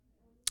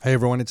Hey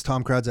everyone, it's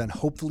Tom Kradza, and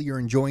hopefully you're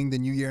enjoying the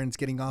new year and it's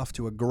getting off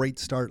to a great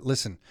start.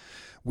 Listen,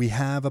 we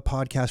have a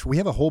podcast. We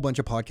have a whole bunch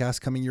of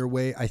podcasts coming your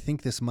way. I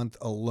think this month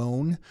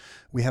alone,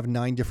 we have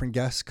 9 different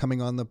guests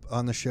coming on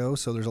the show.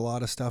 So there's a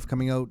lot of stuff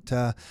coming out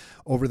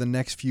over the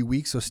next few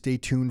weeks. So stay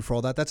tuned for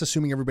all that. That's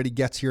assuming everybody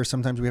gets here.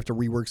 Sometimes we have to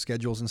rework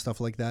schedules and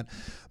stuff like that.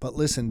 But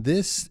listen,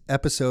 this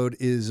episode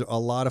is a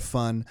lot of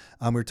fun.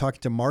 We're talking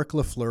to Marc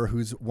Lafleur,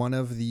 who's one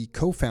of the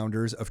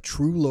co-founders of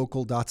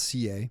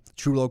TruLocal.ca.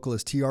 TruLocal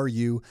is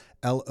TruLocal.ca.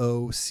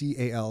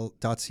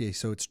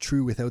 So it's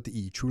true without the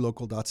E,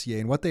 TruLocal.ca.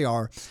 And what they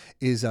are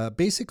is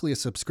basically a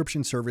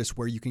subscription service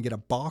where you can get a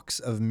box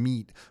of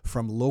meat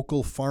from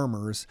local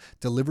farmers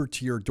delivered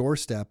to your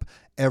doorstep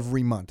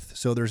every month.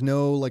 So there's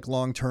no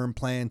long-term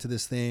plan to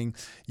this thing.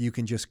 You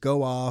can just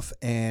go off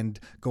and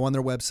go on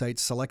their website,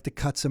 select the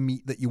cuts of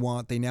meat that you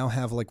want. They now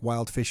have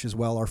wild fish as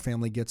well. Our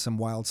family gets some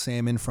wild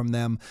salmon from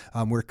them.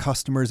 We're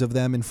customers of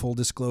them in full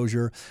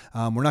disclosure.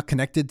 We're not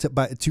connected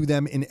to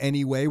them in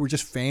any way. We're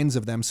just fans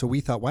of them. So we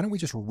thought, why don't we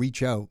just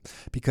reach out?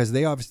 Because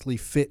they obviously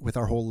fit with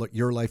our whole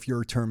your life,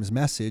 your terms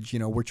message.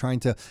 We're trying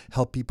to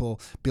help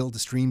people build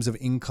streams of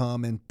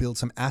income and build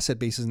some asset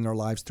bases in their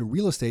lives through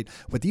real estate.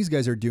 What these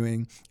guys are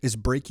doing is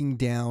breaking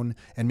down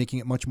and making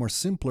it much more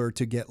simpler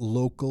to get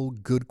local,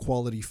 good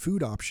quality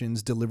food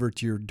options delivered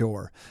to your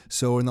door.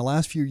 So in the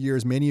last few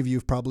years, many of you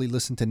have probably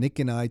listened to Nick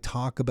and I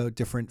talk about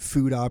different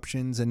food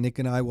options, and Nick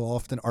and I will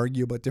often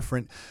argue about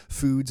different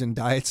foods and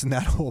diets and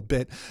that whole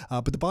bit.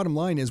 But the bottom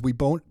line is we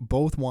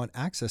both want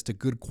access to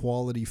good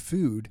quality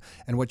food.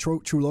 And what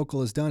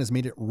TruLocal has done is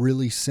made it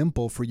really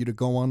simple for you to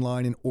go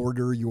online and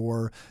order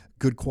your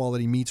good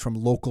quality meats from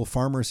local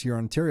farmers here in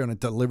Ontario, and it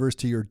delivers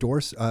to your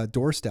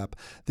doorstep.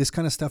 This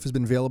kind of stuff has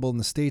been available in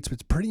the States, but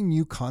it's a pretty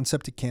new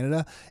concept to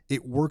Canada.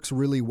 It works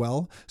really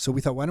well. So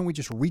we thought, why don't we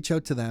just reach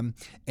out to them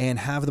and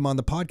have them on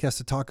the podcast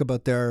to talk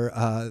about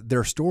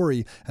their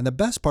story. And the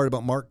best part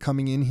about Marc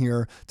coming in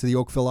here to the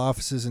Oakville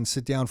offices and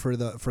sit down for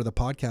the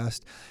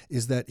podcast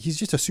is that he's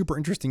just a super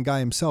interesting guy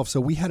himself. So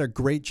we had a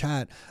great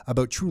chat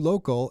about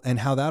TruLocal and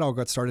how that all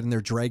got started in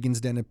their Dragon's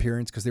Den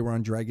appearance, because they were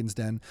on Dragon's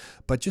Den,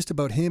 but just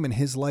about him and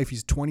his life.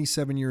 He's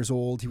 27 years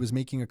old. He was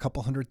making a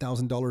couple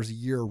 $100,000 a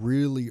year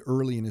really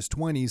early in his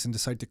 20s and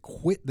decided to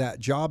quit that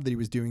job that he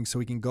was doing so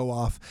he can go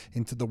off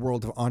into the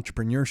world of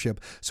entrepreneurship.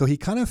 So he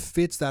kind of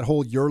fits that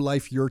whole your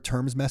life, your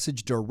terms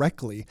message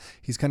directly.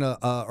 He's kind of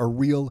a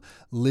real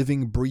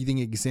living, breathing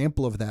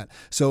example of that.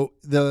 So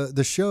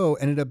the show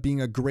ended up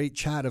being a great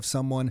chat of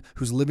someone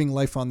who's living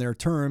life on their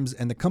terms,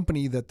 and the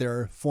company that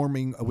they're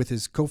forming with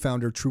his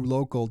co-founder,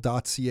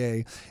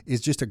 TruLocal.ca, is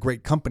just a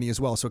great company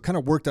as well. So it kind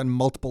of worked on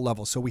multiple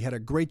levels. So we had a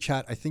great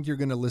chat. I think you're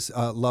going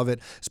to love it,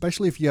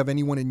 especially if you have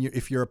anyone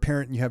if you're a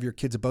parent and you have your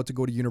kids about to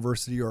go to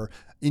university or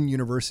in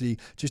university,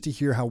 just to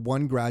hear how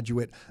one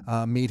graduate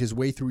made his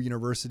way through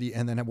university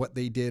and then what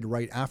they did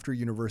right after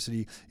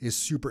university is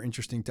super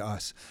interesting to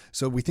us.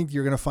 So we think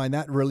you're going to find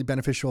that really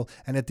beneficial.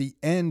 And at the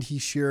end, he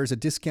shares a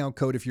discount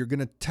code. If you're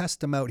going to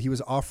test him out, he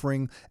was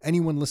offering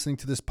anyone listening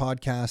to this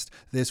podcast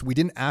this. We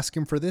didn't ask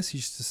him for this. He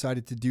just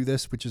decided to do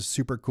this, which is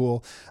super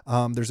cool.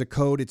 There's a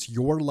code. It's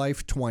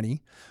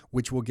YourLife20,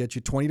 which will get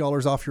you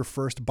 $20 off your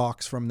first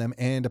box from them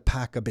and a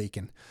pack of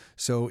bacon.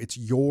 So it's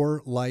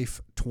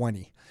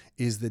YourLife20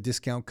 is the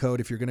discount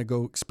code. If you're going to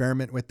go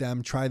experiment with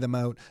them, try them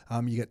out,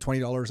 you get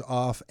 $20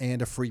 off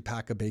and a free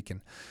pack of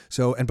bacon.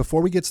 So, and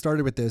before we get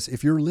started with this,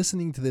 if you're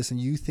listening to this and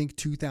you think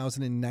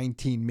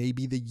 2019 may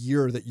be the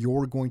year that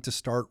you're going to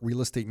start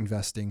real estate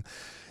investing,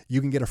 you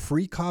can get a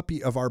free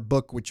copy of our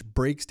book, which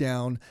breaks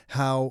down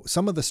how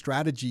some of the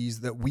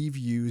strategies that we've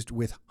used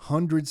with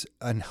hundreds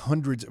and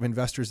hundreds of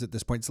investors at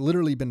this point. It's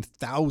literally been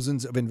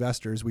thousands of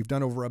investors. We've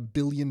done over $1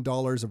 billion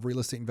of real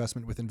estate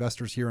investment with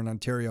investors here in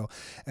Ontario.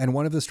 And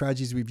one of the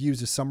strategies we've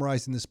used is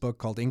summarized in this book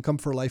called Income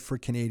for Life for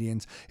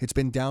Canadians. It's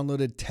been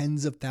downloaded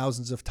tens of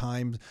thousands of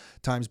times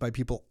by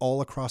people all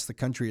across the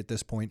country at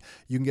this point.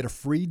 You can get a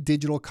free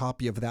digital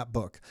copy of that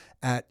book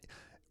at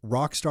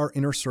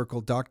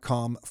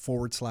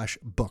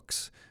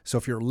rockstarinnercircle.com/books. So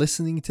if you're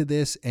listening to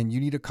this and you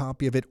need a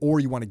copy of it, or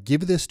you want to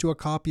give this to a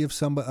copy of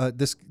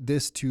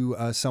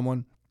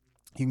someone,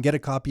 you can get a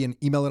copy and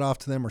email it off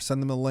to them or send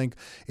them a link.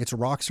 It's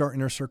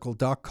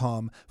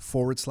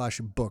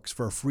rockstarinnercircle.com/books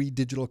for a free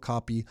digital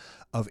copy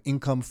of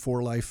Income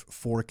for Life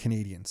for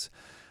Canadians.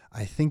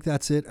 I think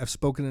that's it. I've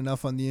spoken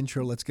enough on the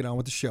intro. Let's get on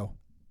with the show.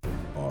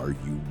 Are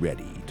you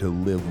ready to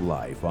live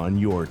life on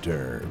your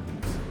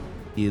terms?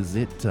 Is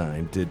it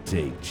time to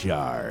take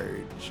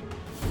charge?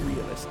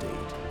 Real estate,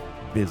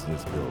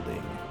 business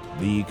building,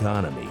 the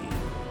economy,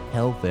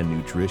 health and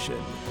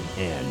nutrition,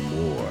 and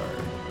more.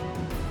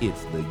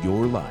 It's the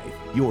Your Life,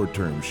 Your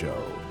Term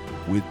Show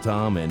with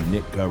Tom and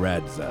Nick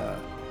Kradza.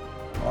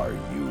 Are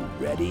you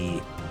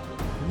ready?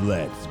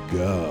 Let's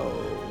go.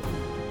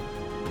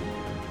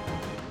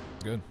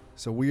 Good.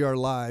 So we are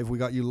live. We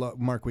got you,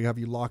 Marc. We have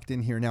you locked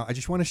in here now. I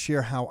just want to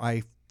share how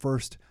I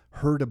first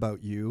heard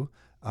about you.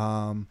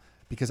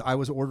 Because I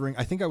was ordering,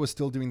 I think I was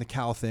still doing the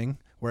cow thing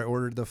where I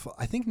ordered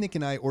I think Nick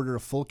and I ordered a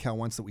full cow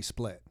once that we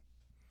split.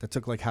 that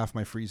took like half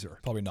my freezer.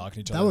 Probably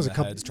knocking each That other was in a the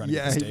couple- heads trying to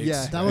yeah, get the steaks.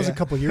 yeah. That was a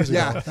couple years ago.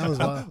 Yeah. That was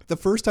wild. The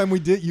first time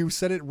you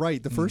said it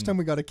right. The first time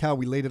we got a cow,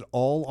 we laid it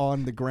all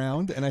on the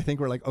ground, and I think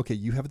we're like, okay,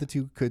 you have the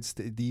two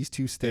these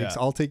two steaks.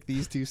 Yeah. I'll take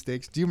these two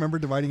steaks. Do you remember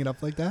dividing it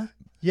up like that?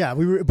 Yeah,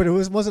 we were, but it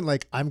wasn't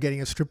like I'm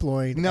getting a strip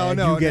loin. No, and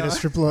no, you get no. a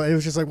strip loin. It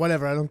was just like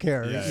whatever. I don't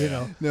care. Yeah, you yeah.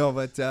 know. No,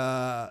 but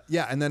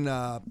yeah, and then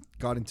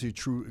got into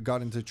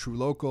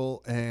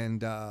TruLocal,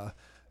 and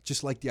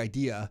just like the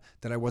idea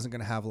that I wasn't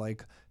gonna have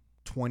like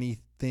 20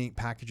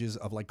 packages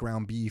of like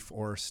ground beef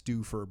or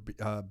stew for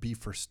beef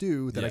for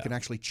stew, that I Yeah. can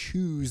actually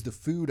choose the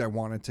food I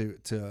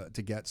wanted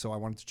to get. So I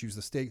wanted to choose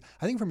the steak.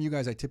 I think from you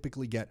guys, I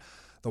typically get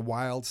the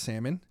wild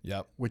salmon.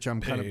 Yep. Which I'm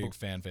kind Big of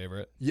fan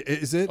favorite. Yeah,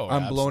 is it? Oh,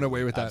 I'm blown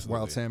away absolutely, with that absolutely.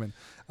 wild salmon.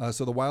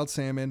 So the wild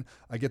salmon,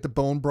 I get the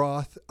bone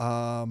broth.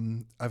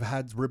 I've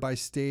had ribeye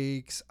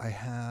steaks. I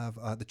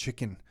have the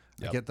chicken.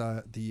 I Yep. get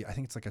the I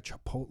think it's like a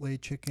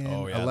chipotle chicken.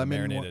 Oh, yeah, a the lemon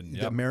marinated, one.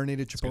 yep. The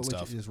marinated good chipotle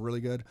stuff. is really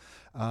good.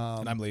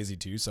 And I'm lazy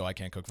too, so I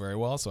can't cook very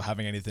well. So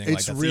having anything like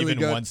It's that's really even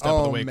good. one step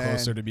of the Oh, way man.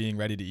 closer to being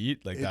ready to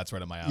eat, like that's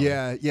right up my alley.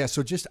 Yeah.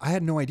 So I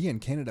had no idea in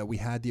Canada we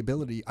had the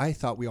ability. I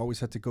thought we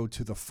always had to go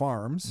to the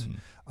farms.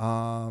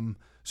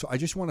 So I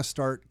just want to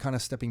start kind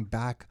of stepping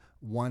back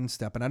one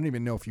step, and I don't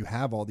even know if you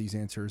have all these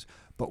answers,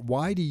 but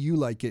why do you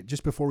like it?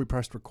 Just before we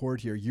pressed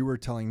record here, you were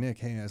telling Nick,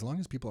 hey, as long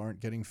as people aren't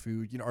getting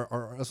food,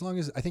 or as long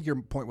as, I think your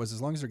point was,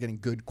 as long as they're getting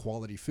good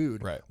quality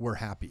food, Right. we're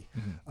happy.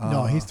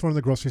 No, he's throwing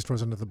the grocery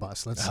stores under the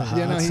bus. Let's say.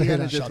 Yeah, no, let's he say had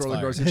to that. just Shots throw the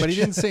fired. groceries, but he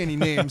didn't say any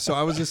names, so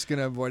I was just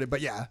gonna avoid it.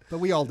 But yeah, but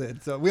we all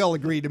did, so we all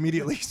agreed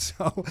immediately.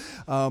 So,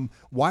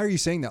 why are you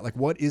saying that? Like,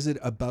 what is it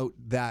about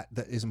that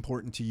is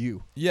important to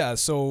you? Yeah,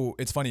 so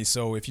it's funny.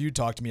 So if you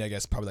talked to me, I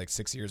guess probably like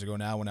 6 years ago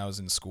now when I was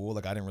in school,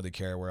 like I didn't really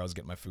care where I was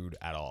getting my food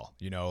at all.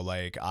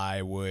 Like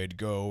I would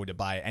go to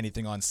buy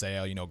anything on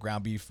sale,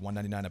 ground beef,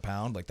 $1.99 a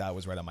pound. Like that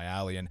was right up my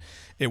alley. And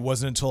it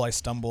wasn't until I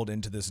stumbled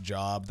into this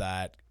job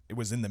that it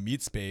was in the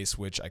meat space,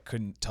 which I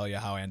couldn't tell you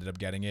how I ended up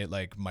getting it.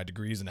 Like my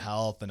degree's in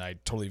health, and I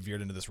totally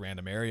veered into this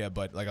random area.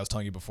 But like I was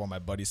telling you before, my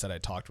buddy said I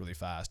talked really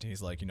fast, and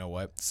he's like, you know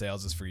what,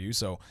 sales is for you.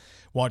 So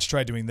why don't you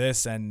try doing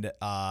this? And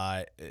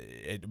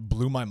it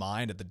blew my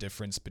mind at the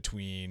difference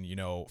between,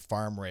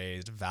 farm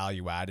raised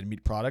value added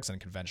meat products and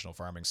conventional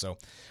farming. So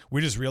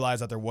we just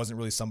realized that there wasn't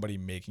really somebody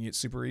making it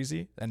super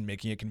easy and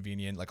making it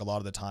convenient. Like a lot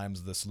of the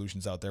times the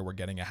solutions out there were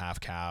getting a half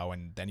cow,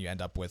 and then you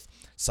end up with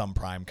some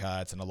prime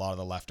cuts and a lot of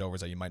the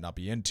leftovers that you might not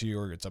be into,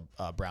 or it's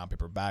a brown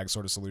paper bag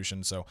sort of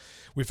solution. So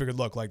we figured,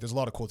 look, like there's a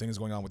lot of cool things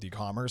going on with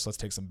e-commerce. Let's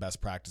take some best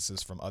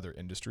practices from other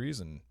industries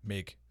and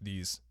make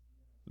this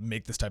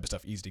type of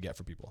stuff easy to get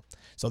for people.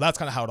 So that's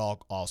kind of how it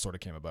all sort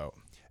of came about.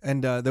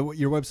 And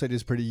your website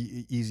is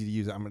pretty easy to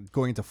use. I'm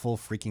going into full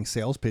freaking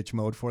sales pitch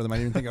mode for them. I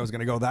didn't think I was going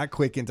to go that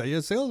quick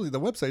into sales.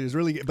 The website is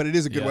really good, but it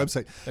is a good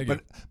website.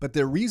 But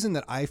the reason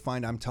that I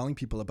find I'm telling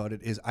people about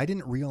it is I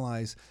didn't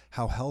realize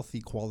how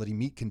healthy quality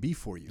meat can be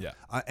for you. Yeah.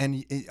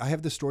 I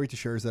have this story to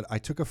share is that I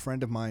took a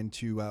friend of mine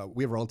to,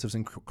 we have relatives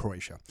in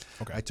Croatia.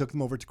 Okay. I took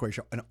them over to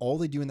Croatia, and all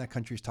they do in that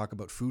country is talk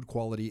about food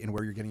quality and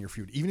where you're getting your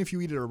food. Even if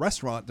you eat at a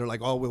restaurant, they're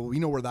like, oh, well, we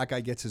know where that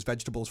guy gets his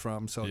vegetables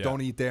from, so don't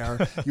eat there.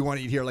 You want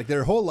to eat here. Like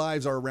their whole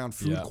lives are around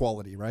food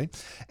quality, right?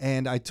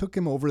 And I took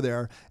him over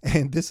there,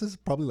 and this is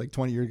probably like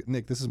 20 years,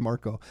 Nick, this is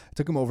Marco. I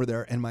took him over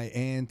there, and my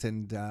aunt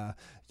and,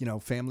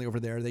 family over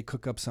there, they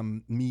cook up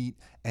some meat,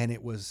 and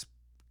it was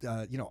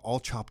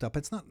all chopped up.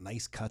 It's not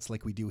nice cuts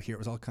like we do here. It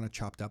was all kind of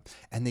chopped up.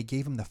 And they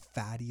gave him the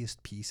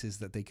fattiest pieces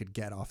that they could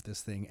get off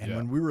this thing. And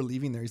when we were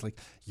leaving there, he's like,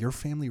 your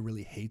family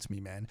really hates me,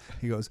 man.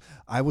 He goes,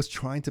 I was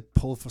trying to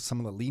pull for some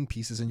of the lean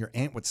pieces, and your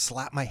aunt would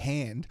slap my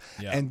hand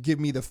and give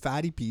me the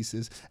fatty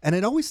pieces. And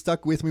it always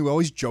stuck with me. We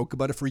always joke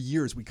about it. For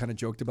years, we kind of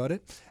joked about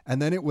it. And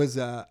then it was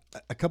a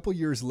couple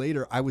years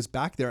later, I was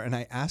back there, and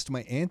I asked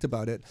my aunt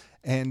about it.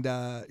 And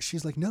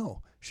she's like,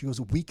 no. She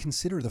goes, we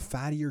consider the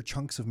fattier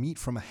chunks of meat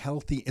from a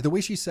healthy, the way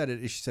she said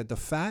it is she said the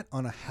fat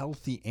on a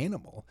healthy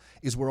animal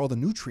is where all the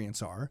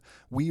nutrients are.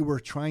 We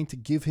were trying to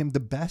give him the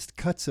best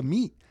cuts of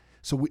meat.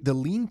 So the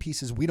lean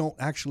pieces, we don't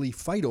actually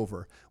fight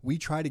over. We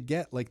try to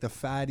get like the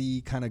fatty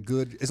kind of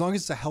good, as long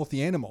as it's a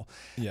healthy animal.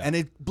 Yeah. And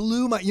it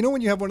blew my,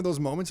 when you have one of those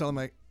moments, I'm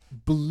like,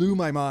 blew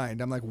my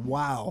mind. I'm like,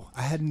 wow,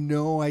 I had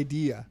no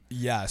idea.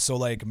 Yeah, so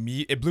like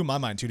meat, it blew my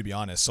mind too, to be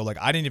honest. So like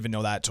I didn't even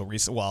know that till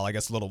recent, well, I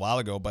guess a little while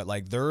ago, but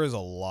like there is a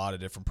lot of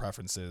different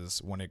preferences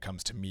when it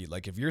comes to meat.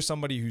 Like if you're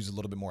somebody who's a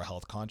little bit more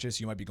health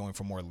conscious, you might be going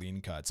for more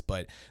lean cuts,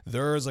 but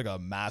there's like a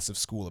massive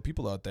school of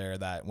people out there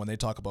that when they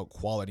talk about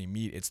quality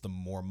meat, it's the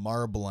more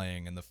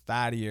marbling and the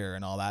fattier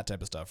and all that type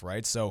of stuff,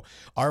 right? So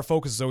our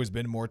focus has always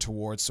been more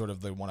towards sort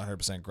of the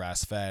 100%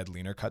 grass-fed,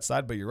 leaner cut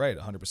side, but you're right,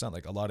 100%.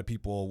 Like a lot of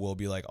people will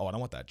be like, oh, I don't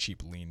want that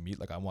cheap lean meat.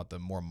 Like I want the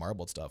more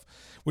marbled stuff,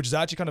 which is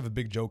actually kind of a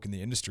big joke in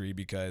the industry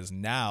because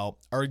now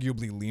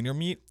arguably leaner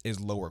meat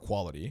is lower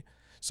quality.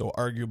 So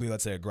arguably,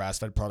 let's say a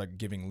grass-fed product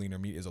giving leaner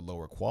meat is a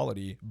lower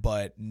quality,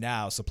 but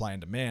now supply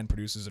and demand,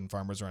 producers and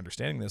farmers are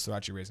understanding this. They're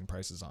actually raising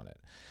prices on it.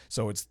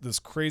 So it's this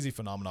crazy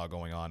phenomenon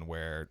going on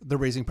where they're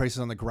raising prices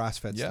on the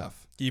grass-fed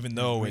stuff. Even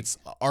though it's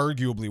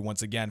arguably,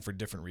 once again, for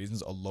different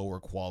reasons, a lower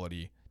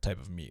quality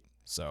type of meat.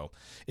 So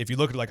if you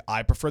look at, like,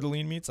 I prefer the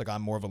lean meats, like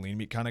I'm more of a lean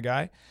meat kind of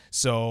guy.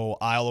 So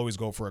I'll always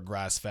go for a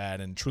grass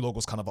fed, and TruLocal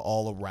is kind of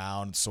all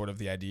around sort of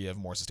the idea of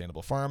more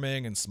sustainable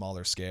farming and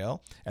smaller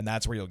scale. And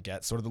that's where you'll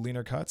get sort of the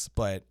leaner cuts.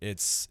 But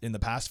it's in the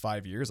past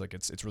 5 years, like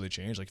it's really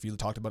changed. Like if you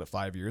talked about it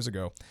 5 years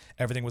ago,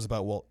 everything was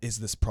about, well, is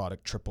this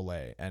product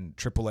AAA? And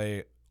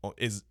AAA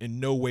is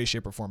in no way,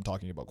 shape, or form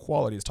talking about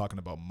quality. It's talking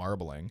about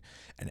marbling,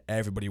 and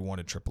everybody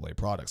wanted AAA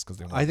products because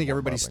they. I think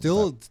everybody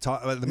still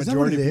the Is majority. that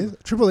what it is?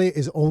 AAA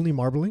is only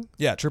marbling.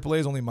 Yeah, AAA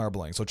is only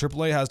marbling. So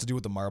AAA has to do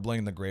with the marbling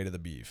and the grade of the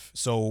beef.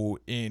 So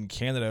in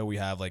Canada we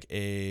have like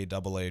A,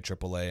 AA,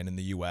 AAA, and in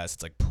the US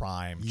it's like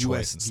prime,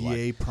 choice, and select.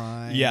 USDA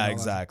prime. Yeah, and all that.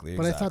 exactly.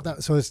 But I thought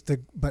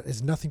that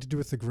it's nothing to do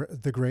with the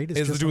grade.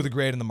 It's to do with the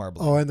grade and the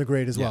marbling. Oh, and the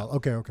grade as Yeah. well.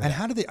 Okay. And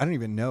how do they? I don't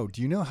even know.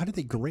 Do you know how do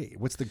they grade?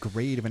 What's the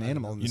grade of an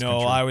animal in this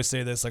country? I always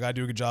say this, like I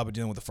do a good job of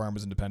dealing with the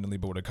farmers independently,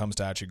 but when it comes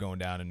to actually going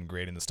down and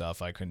grading the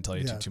stuff, I couldn't tell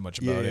you too much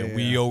about it.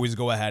 We always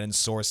go ahead and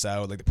source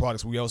out like the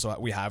products. We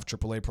have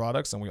AAA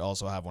products, and we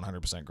also have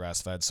 100%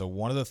 grass fed. So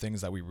one of the things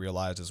that we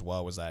realized as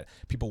well was that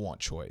people want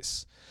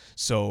choice.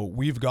 So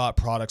we've got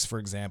products, for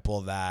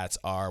example, that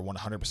are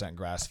 100%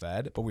 grass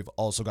fed, but we've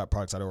also got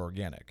products that are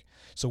organic.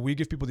 So we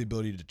give people the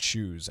ability to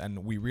choose.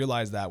 And we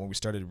realized that when we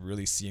started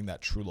really seeing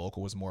that TruLocal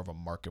was more of a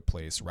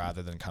marketplace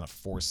rather than kind of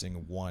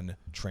forcing one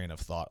train of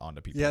thought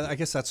onto people. Yeah, I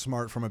guess that's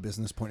smart from a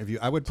business point of view.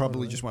 I would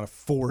probably just want to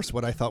force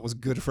what I thought was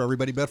good for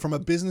everybody, but from a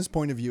business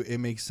point of view, it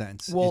makes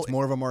sense. Well, it's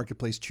more of a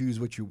marketplace. Choose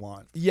what you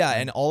want. Yeah,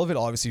 and all of it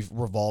obviously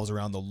revolves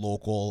around the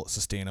local,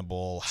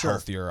 sustainable,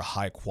 healthier,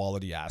 high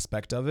quality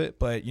aspect of it.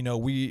 But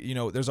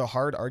there's a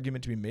hard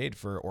argument to be made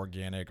for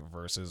organic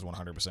versus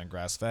 100%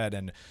 grass fed,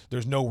 and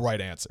there's no right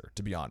answer,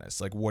 to be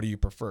honest. Like, what do you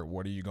prefer?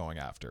 What are you going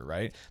after,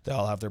 right? They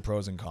all have their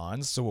pros and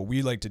cons. So what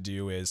we like to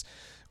do is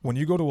when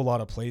you go to a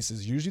lot of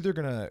places, usually they're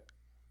going to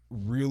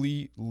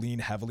really lean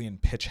heavily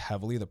and pitch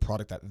heavily the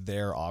product that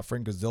they're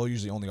offering, because they'll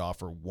usually only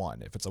offer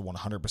one. If it's a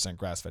 100%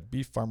 grass-fed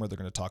beef farmer, they're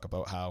going to talk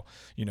about how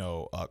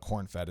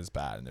corn-fed is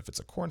bad, and if it's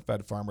a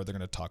corn-fed farmer, they're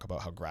going to talk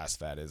about how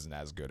grass-fed isn't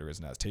as good or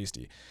isn't as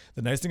tasty.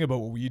 The nice thing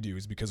about what we do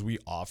is because we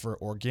offer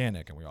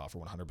organic and we offer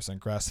 100%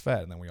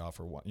 grass-fed, and then we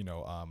offer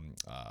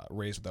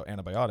raised without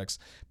antibiotics,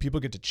 people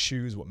get to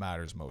choose what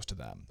matters most to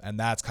them, and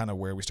that's kind of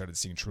where we started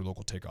seeing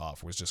TruLocal take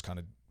off. Was just kind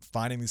of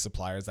finding these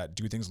suppliers that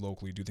do things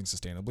locally, do things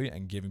sustainably,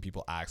 and giving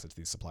people access to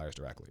these suppliers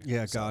directly.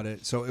 Yeah, got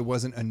it. So it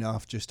wasn't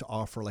enough just to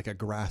offer like a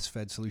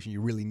grass-fed solution.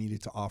 You really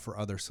needed to offer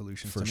other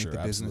solutions to make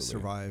the business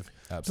survive.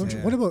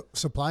 Absolutely. What about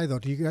supply though?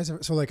 Do you guys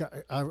have, so like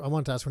I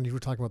wanted to ask when you were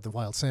talking about the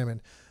wild salmon,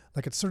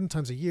 like at certain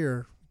times of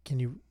year,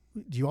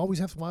 do you always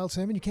have wild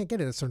salmon? You can't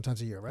get it at certain times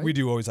of year, right? We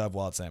do always have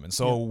wild salmon.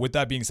 So with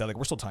that being said, like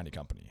we're still a tiny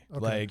company.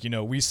 Okay.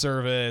 Like, we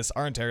service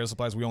our Ontario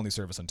supplies. We only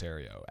service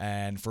Ontario.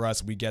 And for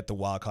us, we get the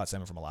wild caught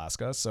salmon from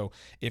Alaska. So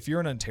if you're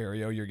in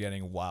Ontario, you're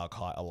getting wild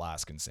caught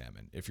Alaskan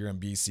salmon. If you're in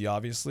BC,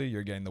 obviously,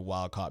 you're getting the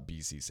wild caught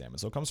BC salmon.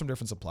 So it comes from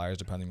different suppliers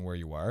depending on where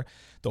you are.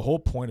 The whole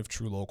point of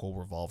TruLocal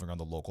revolving on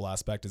the local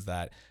aspect is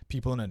that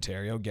people in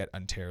Ontario get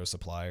Ontario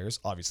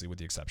suppliers, obviously with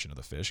the exception of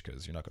the fish,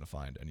 because you're not going to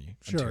find any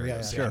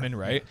Ontario salmon,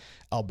 right?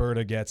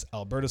 Alberta gets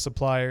Alberta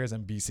suppliers,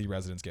 and BC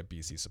residents get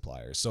BC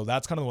suppliers. So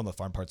that's kind of one of the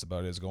fun parts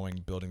about it, is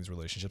building these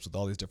relationships with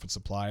all these different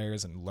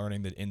suppliers and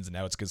learning the ins and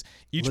outs, because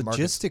each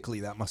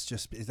logistically that must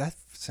just be, that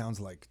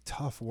sounds like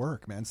tough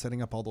work, man,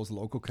 setting up all those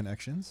local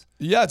connections.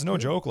 Yeah, it's no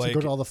joke. Like, to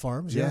go to all the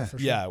farms. Yeah. For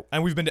sure. Yeah,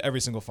 and we've been to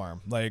every single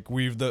farm. Like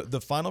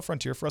the final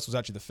frontier for us was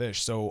actually the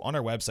fish. So on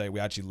our website,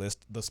 we actually list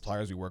the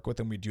suppliers we work with,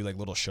 and we do like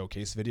little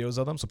showcase videos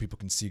of them so people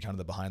can see kind of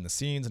the behind the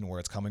scenes and where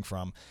it's coming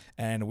from.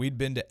 And we'd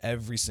been to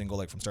every single,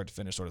 like from start to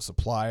finish, sort of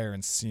supplier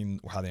and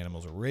seen how the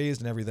animals were raised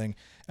and everything.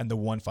 And the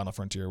one final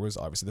frontier was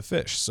obviously the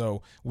fish.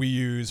 So we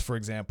use, for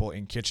example,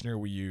 in Kitchener,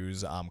 we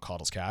use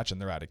Cottle's Catch, and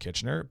they're out of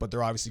Kitchener, but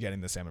they're obviously getting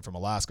the salmon from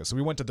Alaska. So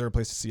we went to their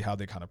place to see how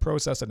they kind of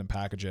process it and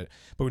package it,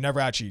 but we never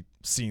actually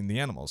seen the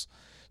animals.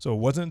 So it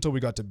wasn't until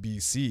we got to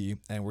BC,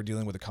 and we're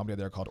dealing with a company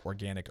there called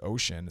Organic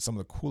Ocean, some of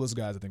the coolest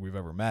guys I think we've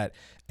ever met,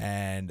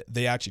 and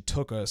they actually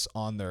took us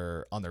on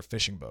their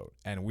fishing boat,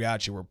 and we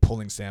actually were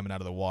pulling salmon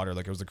out of the water.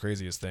 Like, it was the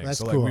craziest thing. That's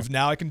so like cool.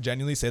 I can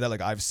genuinely say that like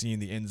I've seen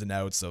the ins and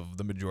outs of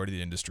the majority of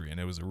the industry, and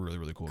it was a really,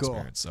 really cool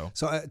experience.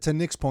 So to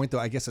Nick's point though,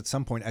 I guess at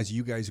some point as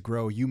you guys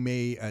grow, you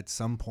may at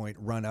some point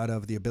run out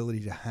of the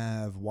ability to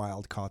have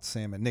wild caught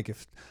salmon. Nick,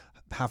 if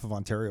half of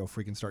Ontario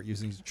freaking start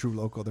using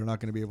TruLocal, they're not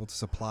going to be able to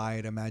supply,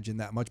 I'd imagine,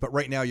 that much. But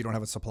right now you don't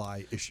have a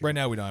supply issue. Right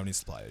now we don't have any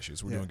supply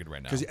issues. We're doing good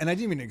right now. And I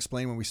didn't even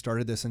explain when we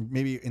started this, and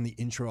maybe in the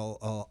intro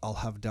I'll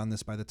have done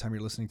this by the time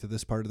you're listening to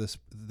this part of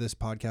this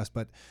podcast,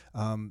 but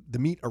the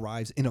meat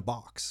arrives in a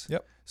box.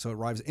 Yep. So it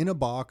arrives in a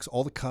box,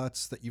 all the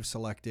cuts that you've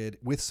selected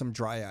with some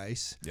dry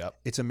ice. Yep.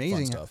 It's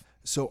amazing. Fun stuff.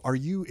 So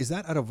is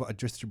that out of a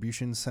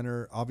distribution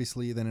center?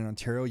 Obviously, then in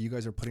Ontario, you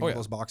guys are putting all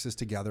those boxes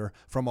together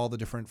from all the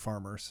different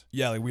farmers.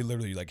 Yeah, like we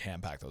literally like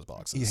hand pack those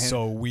boxes.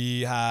 So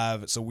we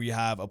have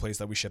a place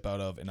that we ship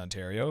out of in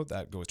Ontario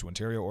that goes to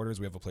Ontario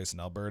orders. We have a place in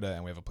Alberta,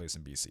 and we have a place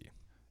in BC.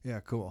 Yeah,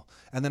 cool.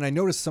 And then I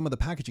noticed some of the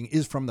packaging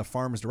is from the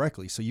farms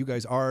directly. So you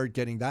guys are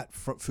getting that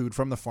food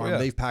from the farm. Yeah.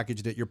 They've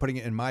packaged it. You're putting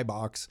it in my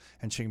box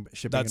and shipping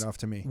it off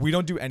to me. We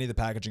don't do any of the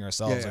packaging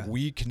ourselves. Yeah, Like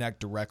we connect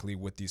directly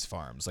with these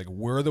farms. Like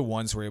we're the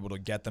ones who are able to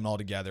get them all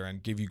together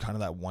and give you kind of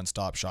that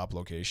one-stop shop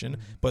location.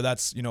 But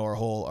that's, you know,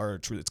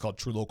 it's called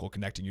TruLocal,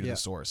 connecting you to the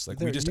source. Like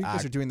we just you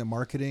guys are doing the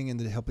marketing and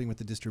helping with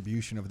the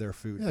distribution of their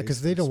food. Yeah,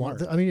 because they don't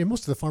want. I mean,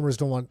 most of the farmers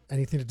don't want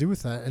anything to do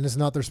with that, and it's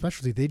not their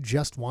specialty. They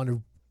just want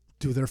to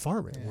do their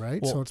farming, right?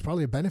 Well, so it's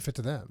probably a benefit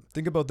to them.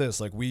 Think about this.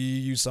 Like we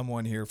use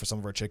someone here for some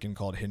of our chicken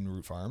called Hidden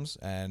Root Farms,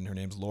 and her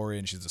name's Lori,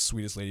 and she's the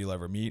sweetest lady you'll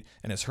ever meet.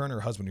 And it's her and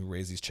her husband who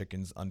raise these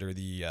chickens under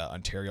the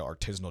Ontario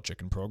Artisanal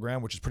Chicken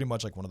Program, which is pretty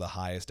much like one of the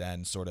highest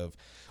end sort of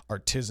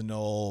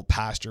artisanal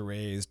pasture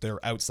raised.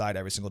 They're outside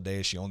every single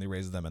day. She only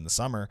raises them in the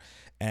summer.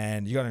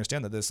 And you got to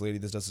understand that this lady,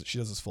 she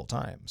does this full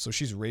time. So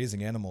she's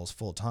raising animals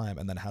full time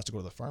and then has to go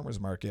to the farmer's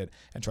market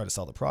and try to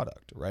sell the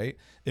product, right?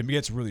 It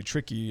gets really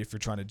tricky if you're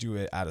trying to do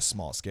it at a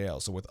small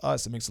scale. So with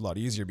us, it makes it a lot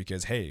easier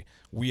because, hey,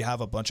 we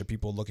have a bunch of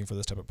people looking for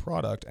this type of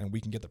product and we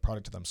can get the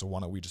product to them. So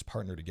why don't we just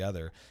partner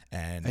together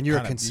and you're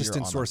a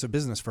consistent source of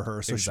business for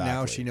her. So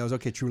now she knows,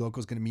 okay, TruLocal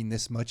is going to mean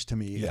this much to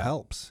me. Yeah. It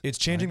helps. It's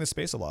changing the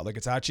space a lot. Like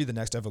it's actually the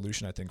next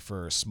evolution, I think,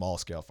 for small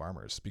scale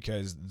farmers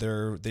because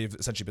they've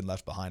essentially been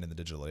left behind in the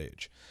digital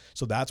age.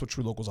 So that's what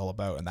TruLocal is all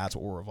about. And that's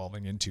what we're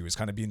evolving into, is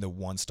kind of being the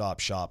one-stop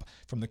shop.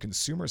 From the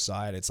consumer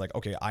side, it's like,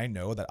 okay, I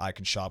know that I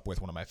can shop with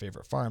one of my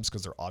favorite farms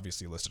because they're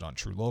obviously listed on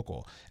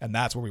TruLocal. And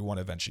that's where we want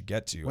to eventually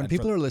get to. When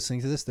people are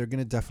listening to this, they're going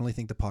to definitely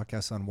think the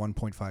podcast's on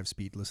 1.5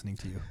 speed listening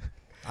to you.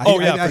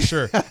 For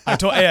sure.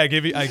 I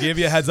gave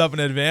you a heads up in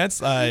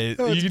advance.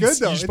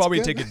 You should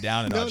probably take it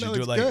down a notch. You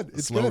do it like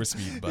slower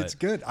speed. But it's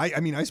good.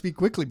 I speak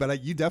quickly,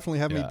 but you definitely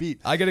have me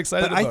beat. I get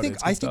excited. But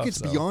I think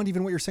it's beyond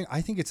even what you're saying.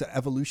 I think it's an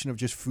evolution of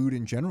just food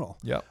in general.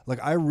 Yeah. Like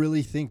I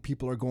really think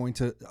people are going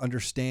to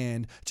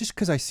understand, just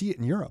because I see it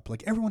in Europe.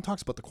 Like everyone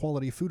talks about the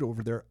quality of food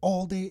over there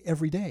all day,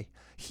 every day.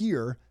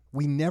 Here,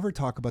 we never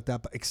talk about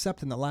that, but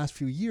except in the last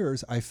few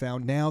years, I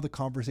found now the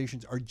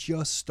conversations are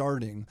just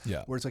starting.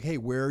 Yeah. Where it's like, hey,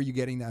 where are you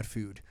getting that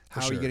food?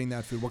 How are you getting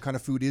that food? What kind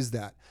of food is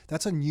that?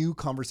 That's a new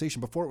conversation.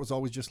 Before it was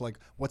always just like,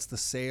 what's the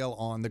sale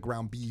on the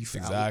ground beef?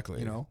 Exactly.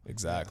 You know?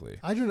 Exactly.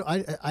 I don't know.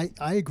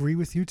 I agree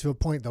with you to a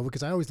point though,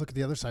 because I always look at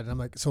the other side and I'm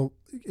like, so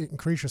in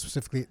Croatia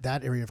specifically,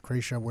 that area of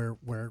Croatia where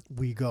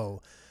we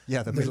go.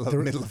 Yeah, the middle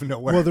of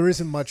nowhere. Well, there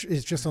isn't much.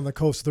 It's just on the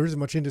coast. There isn't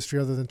much industry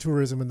other than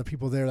tourism and the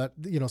people there that,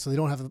 you know, so they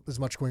don't have as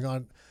much going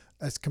on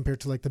as compared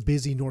to like the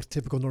busy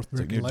typical North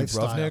American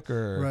lifestyle,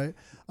 right?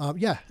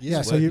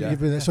 Yeah. So you've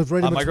been there. So it's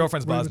right in between. My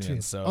girlfriend's right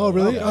Bosnian, so oh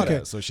really? Yeah, okay.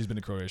 Yeah, so she's been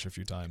to Croatia a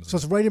few times. So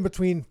it's right in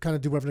between, kind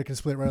of Dubrovnik and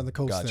Split, right on the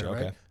coast Gotcha, there,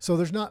 right? okay. So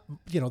there's not,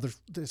 you know,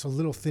 there's a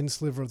little thin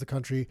sliver of the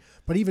country,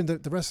 but even the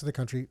rest of the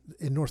country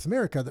in North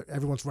America,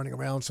 everyone's running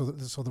around, so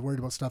they're worried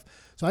about stuff.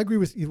 So I agree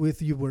with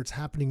you where it's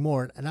happening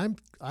more, and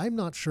I'm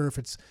not sure if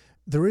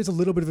there is a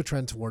little bit of a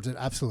trend towards it.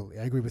 Absolutely.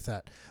 I agree with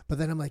that. But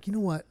then I'm like, you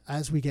know what?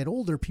 As we get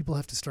older, people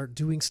have to start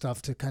doing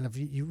stuff to kind of,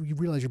 you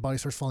realize your body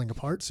starts falling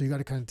apart. So you got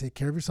to kind of take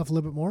care of yourself a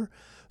little bit more.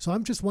 So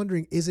I'm just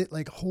wondering, is it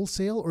like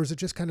wholesale or is it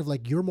just kind of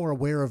like you're more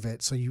aware of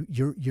it? So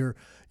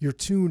you're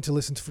tuned to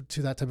listen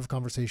to that type of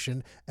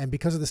conversation. And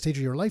because of the stage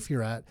of your life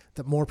you're at,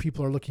 that more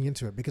people are looking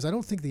into it. Because I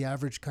don't think the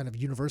average kind of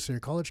university or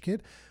college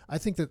kid, I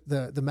think that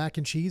the mac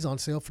and cheese on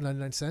sale for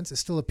 99 cents is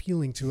still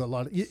appealing to a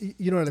lot of,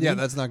 you know what I mean? Yeah,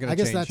 that's not going to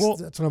change. I guess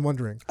that's what I'm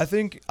wondering.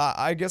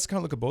 I guess kind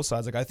of look at both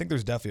sides. Like I think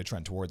there's definitely a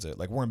trend towards it.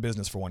 Like we're in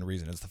business for one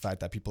reason. It's the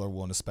fact that people are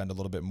willing to spend a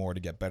little bit more to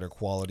get better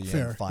quality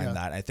and find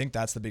that. I think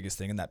that's the biggest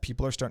thing, and that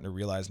people are starting to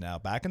realize now.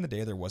 Back in the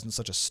day, there wasn't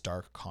such a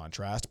stark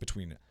contrast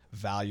between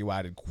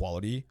value-added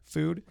quality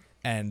food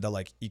and the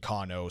like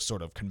econo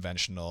sort of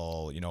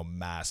conventional, you know,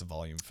 mass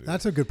volume food.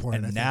 That's a good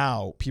point. And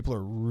now people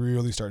are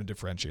really starting to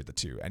differentiate the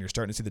two, and you're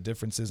starting to see the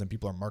differences, and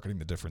people are marketing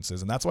the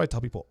differences. And that's why I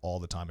tell people all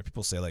the time, if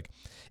people say like,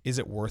 is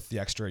it worth the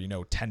extra,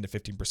 10 to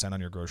 15%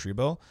 on your grocery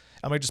bill?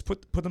 I'm like, just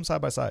put them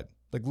side by side.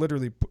 Like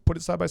literally put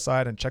it side by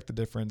side and check the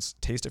difference,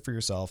 taste it for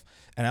yourself.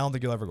 And I don't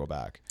think you'll ever go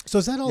back. So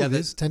is that all it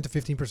is? 10 to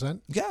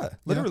 15%? Yeah,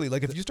 literally.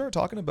 Like if you start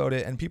talking about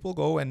it and people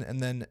go and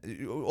then,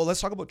 well,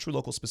 let's talk about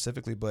TruLocal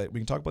specifically, but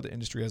we can talk about the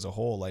industry as a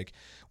whole. Like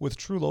with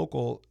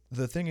TruLocal,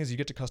 the thing is you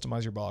get to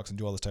customize your box and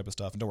do all this type of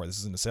stuff. And don't worry, this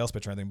isn't a sales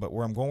pitch or anything, but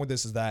where I'm going with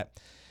this is that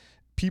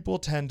people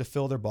tend to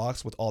fill their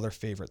box with all their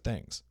favorite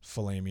things.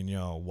 Filet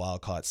mignon,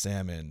 wild caught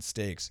salmon,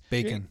 steaks.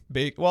 Bacon.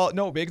 Well,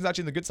 no, bacon's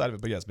actually the good side of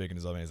it, but yes, bacon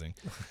is amazing.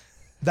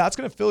 That's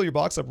going to fill your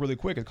box up really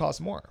quick. It costs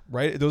more,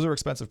 right? Those are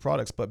expensive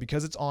products, but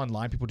because it's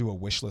online, people do a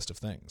wish list of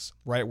things,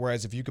 right?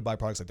 Whereas if you could buy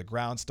products like the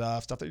ground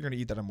stuff that you're going to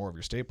eat that are more of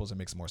your staples, it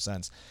makes more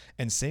sense.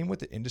 And same with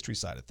the industry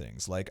side of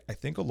things. Like I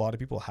think a lot of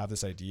people have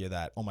this idea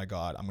that, oh my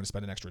God, I'm going to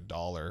spend an extra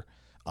 $1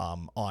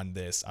 on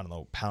this, I don't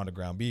know, pound of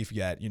ground beef,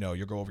 yet, you'll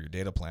go over your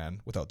data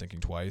plan without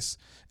thinking twice,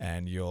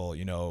 and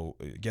you'll,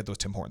 get those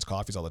Tim Hortons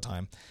coffees all the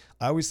time.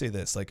 I always say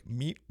this, like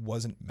meat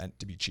wasn't meant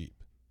to be cheap.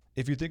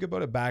 If you think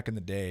about it back in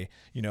the day,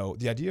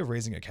 the idea of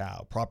raising a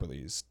cow properly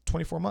is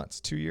 24 months,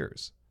 2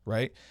 years,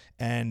 right?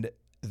 And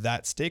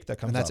that steak that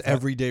comes And that's off,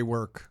 everyday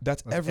work.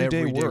 That's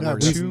everyday work. work.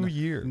 2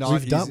 years. Not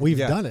We've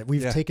easy. done it.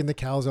 We've Yeah. taken the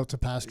cows out to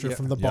pasture Yeah.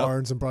 from the Yep.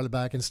 barns and brought it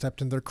back and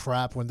stepped in their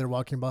crap when they're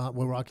walking behind.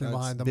 We're walking That's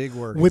behind them, big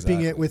work.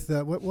 whipping Exactly.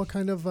 it with what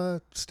kind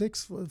of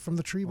sticks from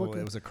the tree? Well,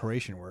 it was a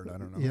Croatian word. I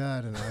don't know. Yeah,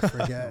 I don't know. I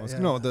forget. Yeah.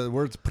 No, the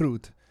word's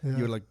prut. Yeah.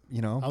 You're like,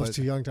 I was but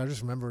too young. I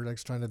just remember like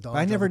trying to dodge. I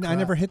all the never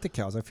crap. hit the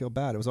cows. I feel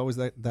bad. It was always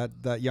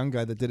that young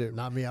guy that did it.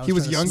 Not me. He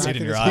was trying to younger. smack See it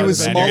in it your as eyes, He was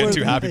man. You're smaller. getting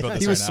too happy about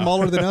this He was right now.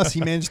 smaller than us. He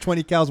managed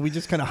 20 cows. We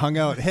just kind of hung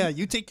out. Yeah,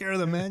 you take care of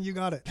them, man. You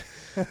got it.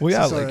 Well,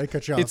 yeah, Sorry, like, I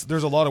cut you off.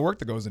 there's a lot of work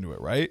that goes into it,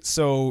 right?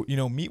 So,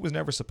 meat was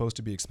never supposed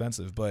to be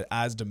expensive, but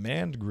as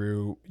demand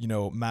grew,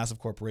 massive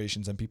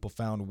corporations and people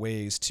found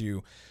ways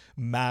to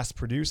mass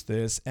produce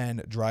this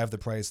and drive the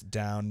price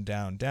down,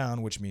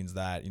 which means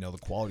that, the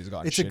quality's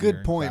gotten It's a shittier good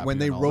and point. When crappier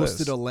they and all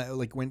roasted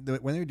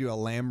this. when they do a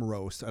lamb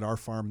roast at our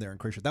farm there in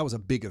Croatia, that was a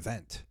big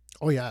event.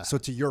 Oh yeah. So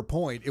to your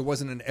point, it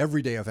wasn't an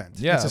everyday event.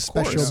 Yeah, It's a of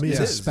special course. meal. It It's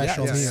a is.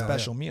 special It's a meal.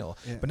 special meal.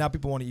 Yeah. But now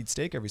people want to eat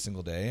steak every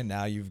single day, and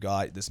now you've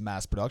got this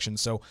mass production.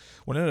 So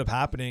what ended up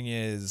happening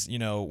is,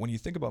 when you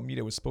think about meat,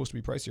 it was supposed to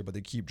be pricier, but they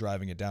keep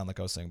driving it down, like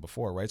I was saying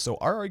before, right? So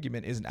our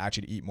argument isn't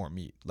actually to eat more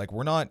meat. Like,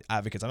 we're not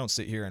advocates. I don't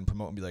sit here and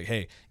promote and be like,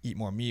 hey, eat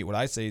more meat. What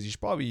I say is you should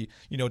probably,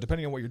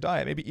 depending on what your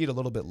diet, maybe eat a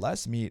little bit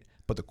less meat,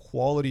 but the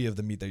quality of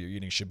the meat that you're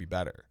eating should be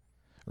better.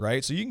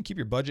 Right. So you can keep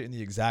your budget in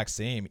the exact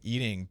same,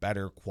 eating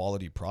better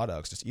quality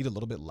products. Just eat a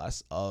little bit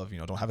less of,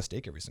 don't have a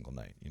steak every single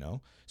night,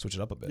 switch it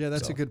up a bit. Yeah,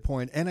 that's a good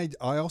point. And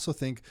I also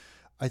think,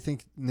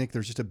 Nick,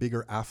 there's just a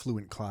bigger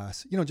affluent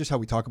class. Just how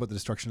we talk about the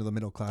destruction of the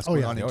middle class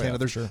going on in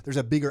Canada. There's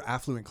a bigger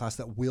affluent class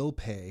that will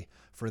pay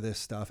for this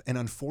stuff. And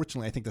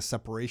unfortunately, I think the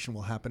separation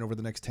will happen over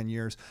the next 10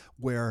 years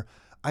where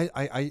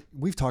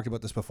we've talked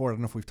about this before. I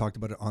don't know if we've talked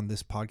about it on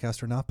this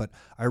podcast or not, but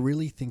I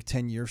really think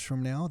 10 years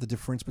from now, the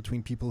difference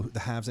between people, the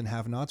haves and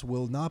have-nots,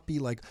 will not be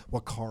like,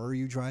 what car are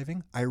you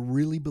driving? I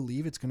really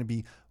believe it's going to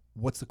be,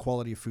 what's the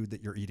quality of food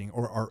that you're eating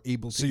or are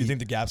able to So you eat. think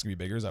the gap's going to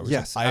be bigger? Is that what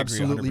Yes, I agree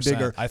absolutely 100%.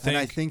 bigger. I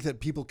think that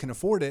people can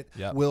afford it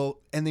will,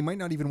 and they might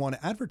not even want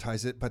to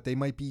advertise it, but they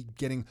might be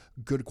getting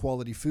good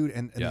quality food.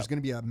 And there's going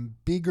to be a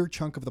bigger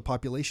chunk of the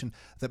population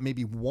that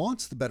maybe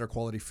wants the better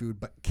quality food,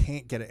 but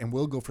can't get it and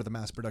will go for the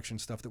mass production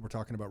stuff that we're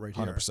talking about right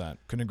here. 100%.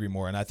 Couldn't agree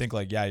more. And I think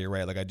you're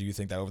right. Like, I do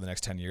think that over the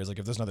next 10 years, like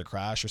if there's another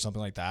crash or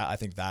something like that, I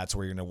think that's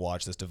where you're going to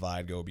watch this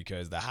divide go,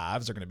 because the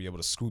haves are going to be able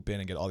to swoop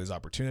in and get all these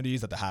opportunities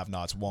that the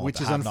have-nots won't. Which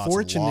the is have-nots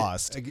unfortunate.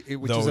 Lost.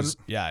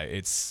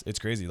 It's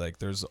crazy. Like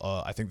there's,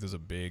 I think there's a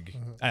big,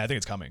 and I think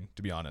it's coming,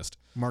 to be honest.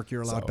 Mark,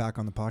 you're allowed back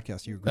on the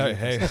podcast. You agree?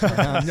 Hey.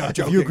 I'm not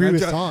joking. You agree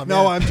with Tom?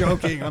 No, Yeah. I'm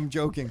joking. I'm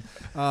joking.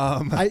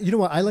 You know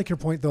what? I like your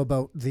point though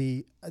about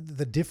the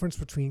difference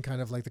between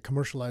kind of like the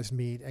commercialized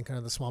meat and kind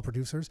of the small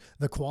producers.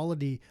 The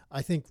quality,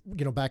 I think,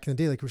 back in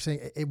the day, like we were saying,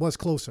 it was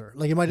closer.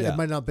 Like it might not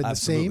have been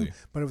absolutely. the same,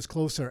 but it was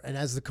closer. And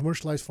as the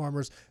commercialized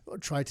farmers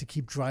tried to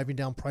keep driving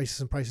down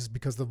prices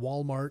because the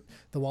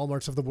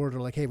Walmarts of the world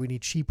are like, hey, we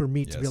need cheaper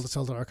meat to be able to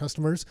sell to our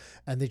customers,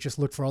 and they just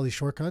look for all these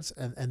shortcuts,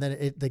 and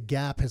then the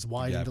gap has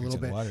widened a little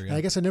bit. Wider, And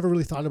I guess I never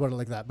really thought about it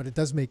like that, but it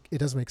does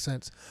make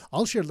sense.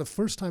 I'll share the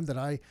first time that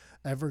I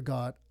ever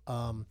got,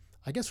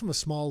 I guess from a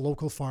small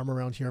local farm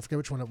around here. I forget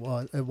which one it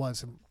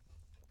was.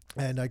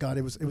 And I got,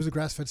 it was a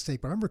grass-fed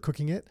steak, but I remember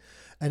cooking it,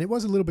 and it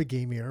was a little bit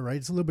gamier, right?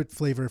 It's a little bit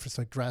flavor if it's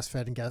like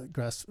grass-fed and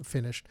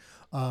grass-finished.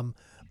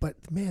 But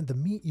man, the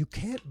meat, you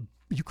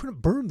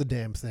couldn't burn the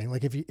damn thing.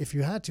 Like if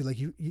you had to, like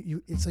you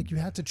it's like you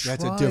had to try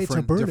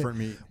to burn different it.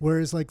 meat.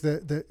 Whereas like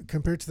the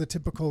compared to the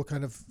typical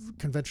kind of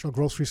conventional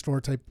grocery store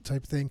type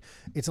thing,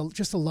 it's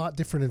just a lot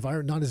different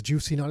environment. Not as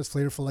juicy, not as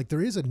flavorful. Like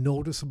there is a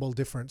noticeable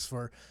difference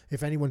for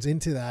if anyone's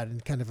into that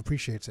and kind of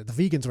appreciates it. The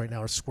vegans right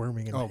now are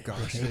squirming. And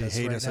They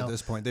hate us at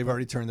this point. They've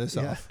already turned this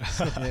off.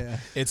 Yeah.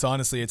 It's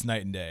honestly, it's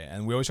night and day.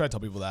 And we always try to tell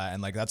people that.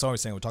 And like, that's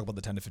always saying, we talk about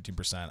the 10 to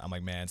 15%. I'm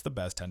like, man, it's the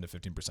best 10 to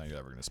 15% you're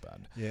ever going to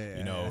spend.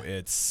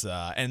 It's,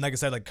 and like I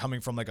said, like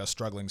coming from like a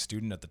struggling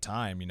student at the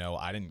time,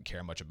 I didn't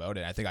care much about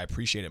it. I think I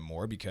appreciate it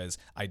more because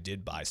I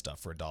did buy stuff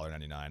for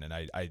 $1.99, and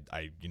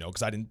I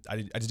because I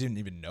just didn't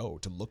even know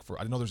to look for. I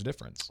didn't know there's a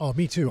difference. Oh,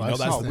 me too. That's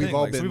the we've thing.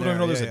 all Like, been some people there. don't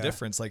know there's Yeah. a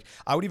difference. Like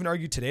I would even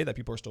argue today that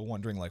people are still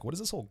wondering, like, what is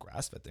this whole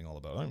grass-fed thing all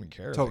about? I don't even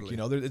care. Totally.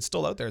 Like, it's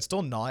still out there. It's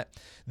still not.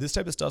 This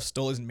type of stuff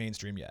still isn't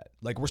mainstream yet.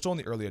 Like we're still in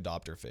the early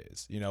adopter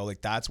phase.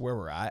 Like that's where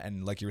we're at.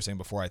 And like you were saying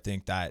before, I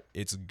think that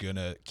it's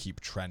gonna keep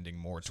trending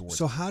more towards.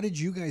 So how did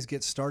you guys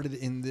get started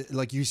in the,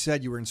 like you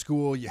said, you were in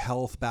school, you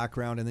health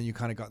background, and then you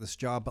kind of got this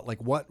job, but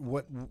like what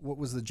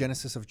was the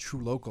genesis of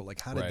TruLocal?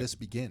 Like how did this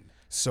begin?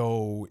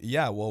 So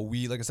yeah, well,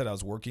 like I said, I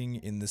was working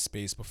in this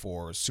space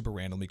before, super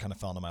randomly kind of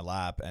fell into my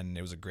lap, and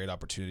it was a great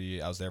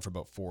opportunity. I was there for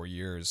about 4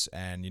 years,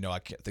 and I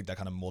think that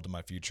kind of molded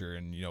my future,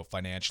 and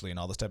financially and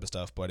all this type of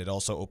stuff. But it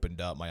also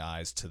opened up my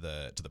eyes to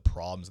the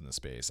problems in the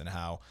space and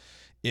how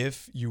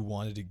if you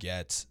wanted to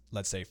get,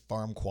 let's say,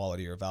 farm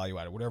quality or value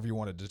added, whatever you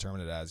want to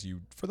determine it as,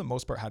 you, for the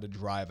most part, had to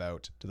drive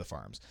out to the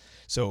farms.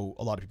 So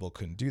a lot of people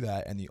couldn't do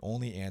that. And the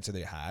only answer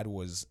they had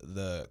was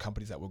the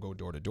companies that will go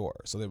door to door.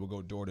 So they will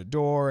go door to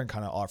door and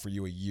kind of offer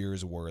you a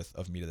year's worth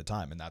of meat at a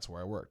time. And that's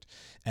where I worked.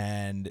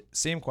 And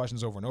same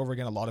questions over and over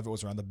again. A lot of it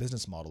was around the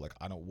business model. Like,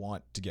 I don't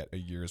want to get a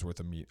year's worth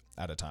of meat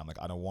at a time.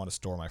 Like, I don't want to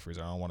store my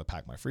freezer. I don't want to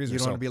pack my freezer. You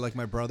don't want to be like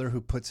my brother who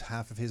puts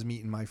half of his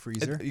meat in my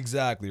freezer.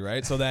 Exactly,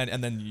 right? So then,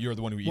 and then you're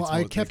the one who eats. Well,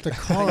 I kept a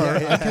car.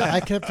 I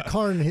kept a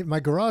car in my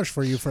garage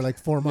for you for like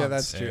 4 months. Yeah,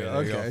 that's true.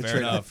 Okay, fair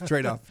enough.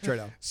 Trade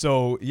off.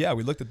 So yeah,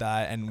 we looked at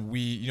that, and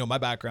we, my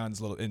background's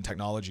a little in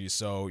technology,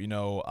 so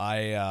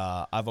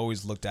I've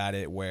always looked at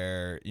it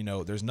where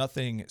there's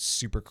nothing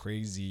super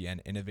crazy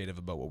and innovative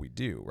about what we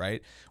do,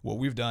 right? What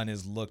we've done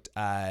is looked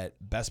at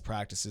best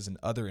practices in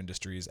other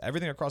industries,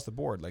 everything across the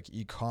board, like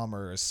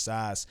e-commerce,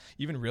 SaaS,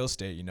 even real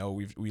estate.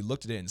 We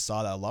looked at it and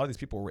saw that a lot of these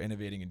people were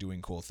innovating and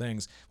doing cool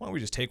things. Why don't we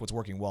just take what's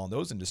working well in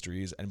those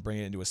industries and bring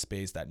it into a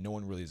space that no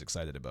one really is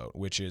excited about,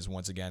 which is,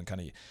 once again,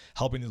 kind of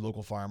helping the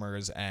local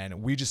farmers.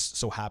 And we just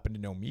so happened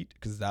to know meat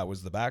because that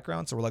was the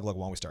background. So we're like, look,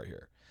 why don't we start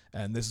here?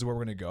 And this is where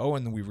we're going to go.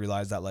 And we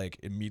realized that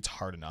meat's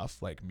hard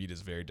enough. Like, meat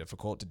is very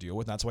difficult to deal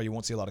with. And that's why you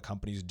won't see a lot of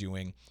companies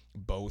doing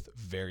both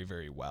very,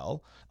 very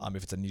well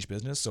if it's a niche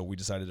business. So we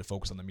decided to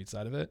focus on the meat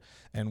side of it,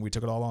 and we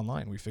took it all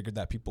online. We figured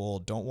that people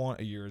don't want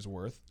a year's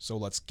worth. So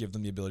let's give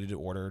them the ability to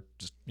order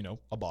just,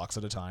 a box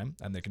at a time,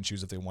 and they can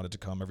choose if they wanted to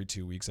come every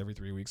 2 weeks, every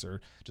 3 weeks, or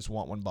just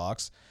want one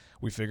box.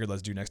 We figured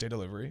let's do next day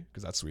delivery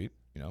because that's sweet.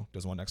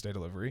 Does one next day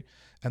delivery.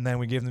 And then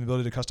we gave them the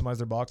ability to customize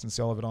their box and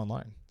sell all of it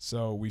online.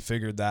 So we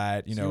figured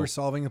that, so you were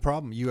solving the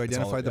problem. You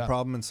identified the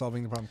problem and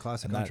solving the problem.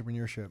 Classic and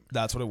entrepreneurship.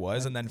 That's what it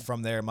was. And then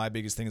from there, my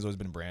biggest thing has always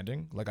been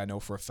branding. Like, I know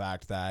for a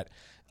fact that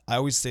I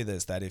always say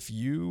this, that if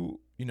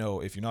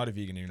if you're not a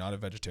vegan and you're not a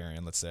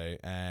vegetarian, let's say,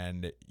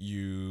 and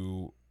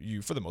you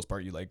for the most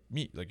part, you like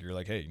meat, like you're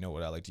like, hey, you know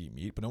what, I like to eat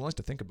meat, but no one likes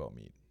to think about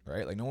meat,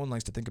 right? Like, no one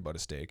likes to think about a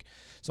steak.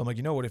 So I'm like,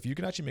 you know what, if you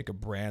can actually make a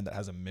brand that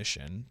has a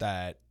mission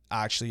that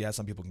actually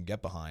some people can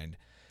get behind,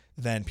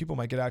 then people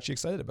might get actually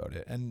excited about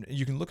it. And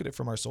you can look at it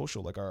from our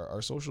social, like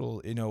our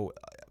social,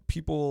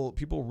 people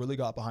really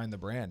got behind the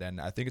brand. And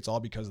I think it's all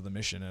because of the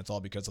mission, and it's all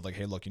because of like,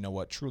 hey, look, you know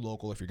what,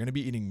 TruLocal, if you're going to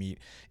be eating meat,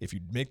 if you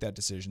make that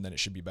decision, then it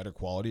should be better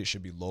quality, it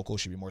should be local, it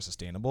should be more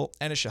sustainable,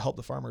 and it should help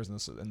the farmers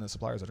and the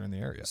suppliers that are in the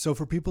area. So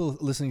for people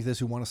listening to this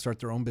who want to start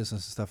their own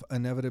business and stuff,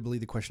 inevitably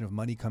the question of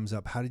money comes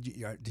up. How did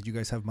you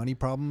guys have money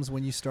problems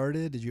when you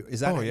started?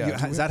 Is that how you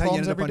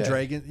ended up on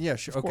Dragon? Yeah,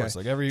 sure. Of course,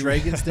 like every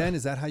Dragon's Den,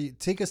 is that how you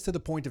take us to the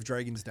point of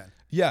Dragon's Den?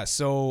 Yeah.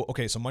 So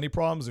money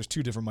problems, there's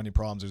two different money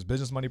problems. There's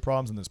business money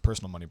problems and there's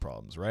personal money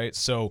problems, right?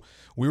 So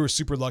we were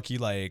super lucky.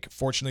 Like,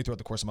 fortunately, throughout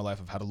the course of my life,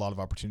 I've had a lot of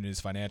opportunities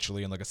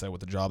financially, and like I said,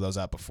 with the job that I was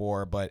at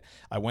before. But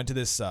I went to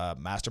this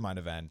mastermind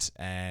event,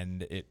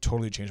 and it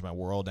totally changed my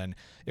world. And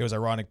it was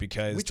ironic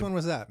because which one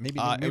was that? Maybe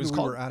it was we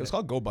were at it. It was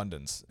called Go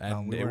Abundance,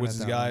 and it was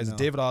these guys.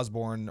 David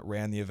Osborne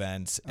ran the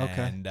event,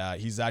 okay. And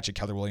he's actually a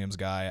Keller Williams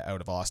guy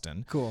out of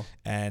Austin. Cool.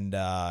 And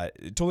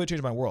it totally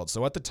changed my world.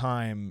 So at the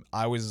time,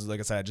 I was, like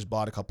I said, I just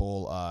bought a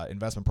couple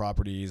investment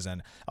properties,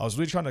 and I was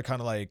really trying to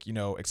kind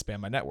of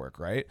expand my network,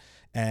 right?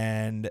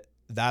 And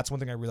that's one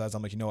thing I realized.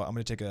 I'm like, you know what, I'm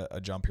going to take a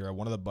jump here.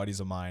 One of the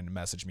buddies of mine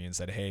messaged me and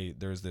said, hey,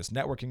 there's this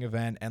networking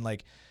event, and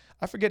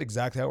I forget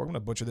exactly how we're going to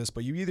butcher this,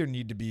 but you either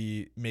need to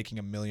be making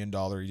 $1 million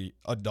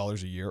a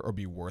year or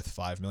be worth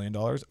 $5 million,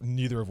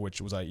 neither of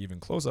which was I even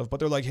close of. But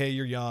they're like, hey,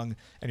 you're young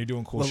and you're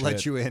doing cool shit. We'll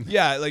let you in.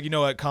 Yeah, like, you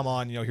know what, come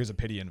on, here's a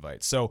pity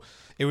invite. So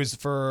it was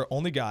for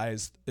only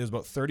guys. It was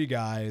about 30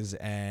 guys,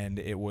 and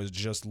it was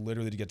just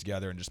literally to get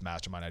together and just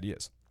mastermind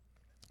ideas.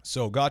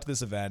 So got to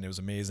this event. It was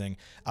amazing.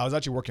 I was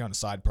actually working on a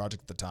side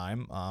project at the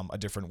time, a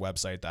different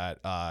website that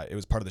it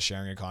was part of the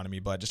sharing economy,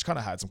 but just kind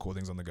of had some cool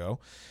things on the go.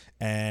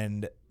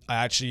 And I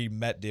actually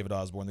met David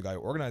Osborne, the guy who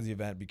organized the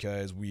event,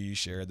 because we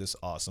shared this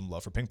awesome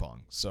love for ping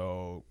pong.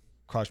 So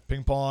crushed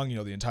ping pong,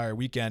 the entire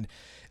weekend.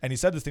 And he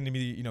said this thing to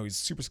me, he's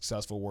super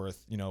successful,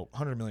 worth,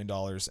 $100 million.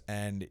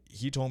 And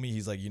he told me,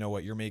 he's like, you know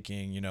what, you're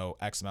making,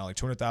 X amount, like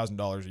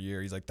 $200,000 a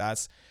year. He's like,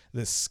 that's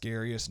the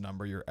scariest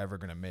number you're ever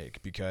going to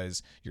make,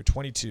 because you're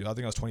 22. I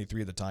think I was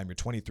 23 at the time. You're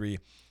 23.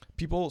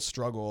 People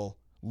struggle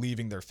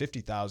leaving their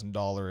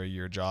 $50,000 a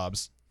year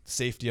jobs,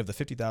 safety of the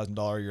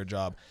 $50,000 a year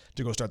job,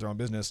 to go start their own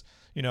business.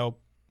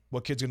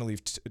 What kid's going to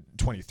leave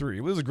 23?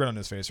 It was a grin on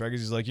his face, right?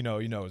 Because he's like, he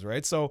knows,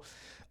 right? So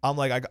I'm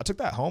like, I took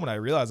that home, and I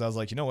realized, I was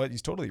like, you know what?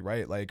 He's totally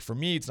right. Like, for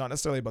me, it's not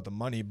necessarily about the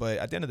money, but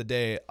at the end of the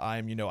day, I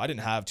didn't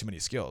have too many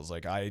skills.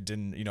 Like, I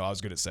didn't, I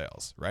was good at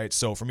sales, right?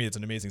 So for me, it's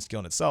an amazing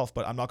skill in itself,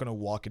 but I'm not going to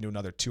walk into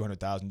another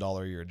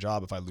 $200,000 a year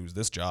job if I lose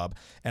this job.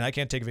 And I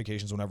can't take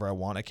vacations whenever I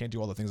want. I can't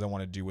do all the things I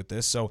want to do with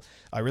this. So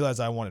I realized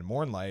I wanted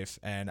more in life,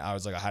 and I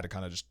was like, I had to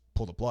kind of just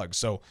pull the plug.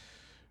 So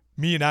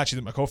me and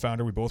actually my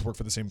co-founder, we both work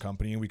for the same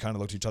company, and we kind of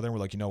looked at each other and we're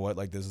like, you know what,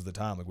 like this is the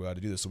time, like we got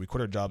to do this. So we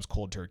quit our jobs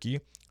cold turkey.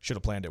 Should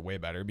have planned it way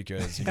better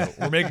because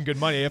we're making good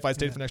money. If I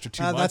stayed for an extra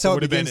 2 months, that's how it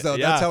begins, though.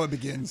 That's how it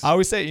begins. I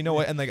always say, you know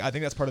what, and like I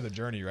think that's part of the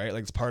journey, right?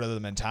 Like it's part of the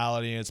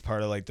mentality. It's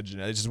part of like it's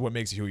just what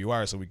makes you who you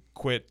are. So we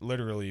quit,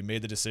 literally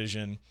made the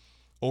decision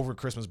over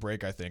Christmas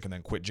break, I think, and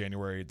then quit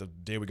January. The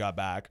day we got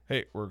back,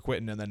 hey, we're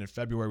quitting, and then in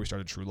February we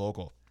started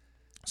TruLocal.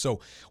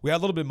 So we had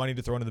a little bit of money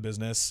to throw into the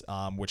business,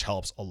 which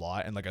helps a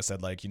lot. And like I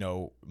said, like,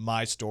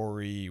 my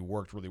story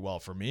worked really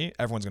well for me.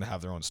 Everyone's going to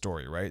have their own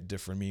story, right?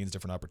 Different means,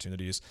 different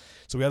opportunities.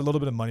 So we had a little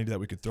bit of money that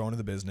we could throw into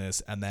the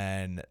business. And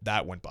then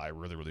that went by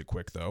really, really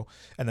quick though.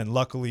 And then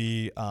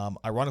luckily,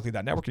 ironically,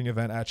 that networking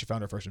event, I actually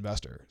found our first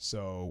investor.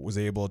 So was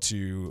able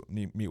to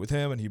meet with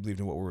him, and he believed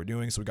in what we were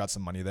doing. So we got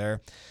some money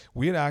there.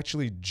 We had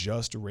actually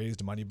just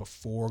raised money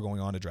before going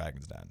on to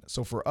Dragon's Den.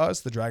 So for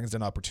us, the Dragon's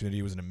Den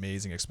opportunity was an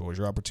amazing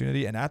exposure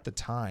opportunity. And at the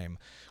time,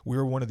 we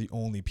were one of the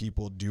only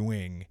people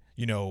doing,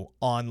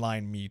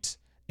 online meat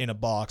in a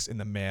box in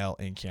the mail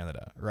in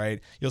Canada, right?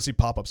 You'll see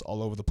pop-ups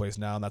all over the place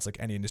now, and that's like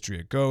any industry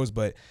it goes.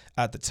 But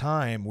at the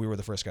time, we were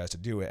the first guys to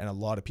do it. And a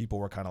lot of people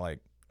were kind of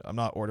like, I'm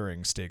not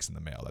ordering steaks in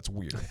the mail. That's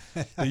weird.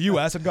 The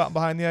U.S. had gotten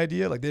behind the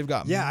idea. Like they've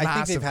got I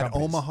think they've had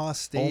companies. Omaha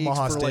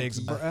Steaks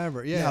for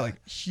forever. Yeah,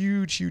 like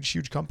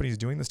huge companies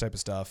doing this type of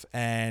stuff.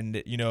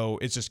 And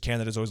it's just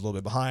Canada's always a little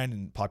bit behind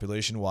in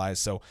population wise.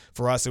 So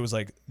for us, it was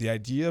like the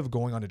idea of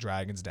going on to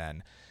Dragon's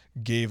Den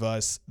gave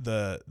us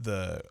the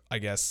I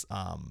guess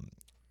not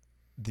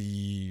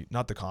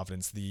the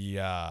confidence,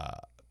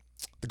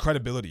 the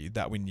credibility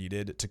that we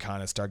needed to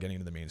kind of start getting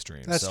into the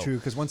mainstream. That's true,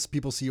 because once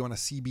people see you on a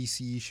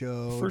CBC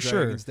show, for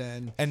Dragon's sure,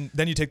 Den. And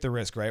then you take the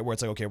risk, right? Where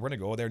it's like, okay, we're gonna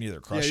go there and either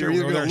crush it, or you're we're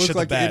gonna go there and look shit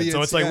like the bed. idiots.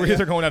 So it's like we're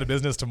either going out of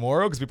business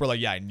tomorrow because people are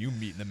like, yeah, I knew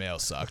meat in the mail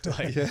sucked,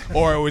 like,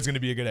 or it was gonna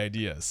be a good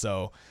idea.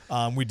 So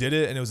we did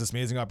it, and it was this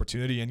amazing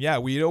opportunity. And yeah,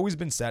 we had always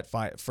been set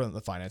from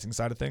the financing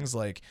side of things.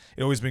 Like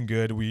it always been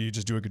good. We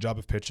just do a good job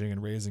of pitching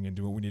and raising and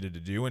do what we needed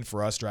to do. And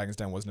for us, Dragon's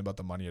Den wasn't about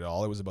the money at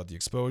all. It was about the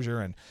exposure.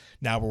 And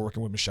now we're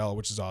working with Michelle,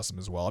 which is awesome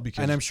as well.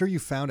 And I'm sure you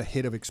found a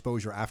hit of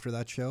exposure after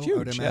that show. Huge, I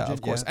would imagine. yeah,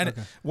 of course. And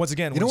once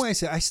again, why I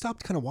say I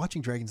stopped kind of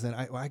watching Dragon's Den.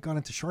 I got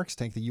into Shark's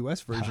Tank, the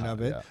U.S. version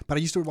of it, yeah. but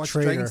I used to watch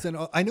Dragon's Den.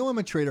 I know I'm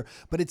a trader,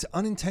 but it's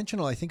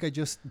unintentional. I think I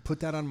just put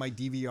that on my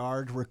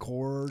DVR to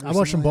record. I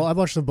watched them both. I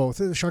watched them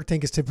both. Shark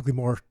Tank is typically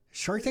more.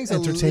 Shark Tank's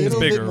entertaining. It's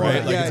bigger, more,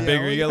 right? Like it's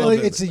bigger. You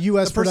get it's a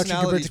U.S. production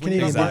compared to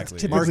Canadian.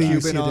 Exactly. Marc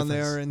Typically, Cuban on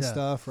there and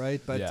stuff,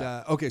 right?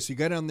 But okay, so you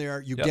get on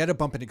there, you get a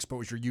bump in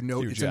exposure.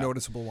 Huge, it's a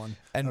noticeable one.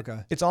 And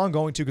it's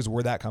ongoing too because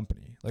we're that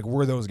company. Like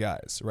we're those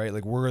guys, right?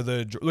 Like we're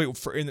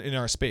in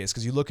our space,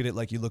 because you look at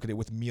it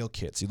with meal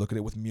kits, you look at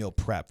it with meal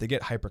prep. They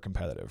get hyper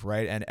competitive,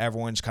 right? And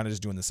everyone's kind of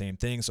just doing the same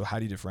thing. So how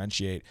do you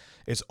differentiate?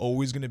 It's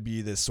always going to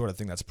be this sort of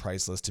thing that's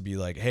priceless to be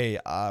like, hey,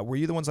 were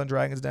you the ones on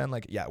Dragon's Den?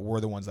 Like, yeah, we're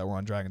the ones that were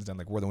on Dragon's Den.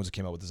 Like we're the ones who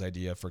came up with this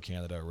idea for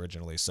Canada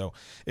originally. So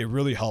it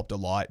really helped a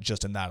lot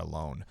just in that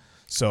alone.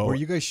 So were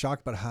you guys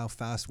shocked about how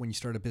fast when you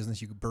start a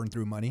business you could burn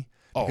through money?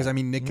 Because I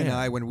mean, Nick and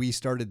I, when we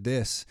started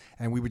this,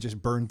 and we would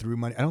just burn through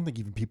money. I don't think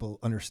even people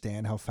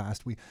understand how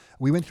fast we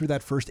went through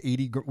that first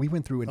We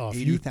went through an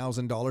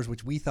 $80,000,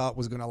 which we thought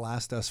was going to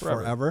last us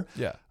forever.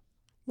 Yeah.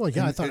 Well,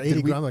 yeah, I thought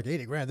 80 grand. I'm like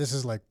 80 grand. This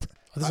is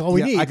all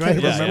we need. I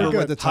can't remember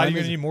what the time. How are you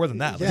going to need more than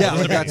that?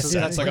 That's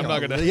like I'm not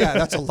going to. Yeah,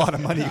 that's a lot of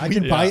money.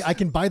 I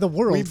can buy the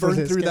world. We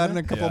burned through that in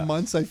a couple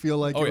months. I feel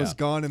like it was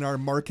gone, and our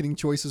marketing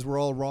choices were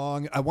all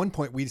wrong. At one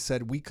point, we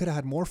said we could have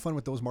had more fun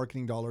with those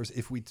marketing dollars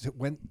if we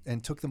went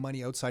and took the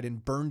money outside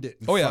and burned it.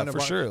 For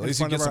sure. At least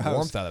you get some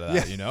warmth out of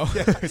that,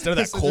 instead of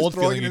that cold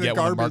feeling you get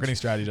when the marketing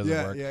strategy doesn't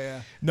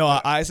work.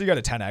 No, I say you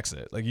got to 10x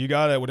it. Like you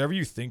got to, whatever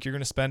you think you're going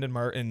to spend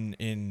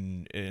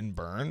in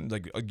burn,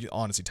 like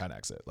honestly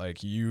 10x it.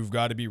 Like you've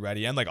got to be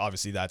ready, and like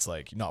obviously that's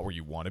like not where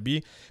you want to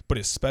be, but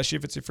especially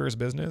if it's your first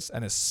business,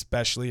 and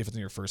especially if it's in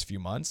your first few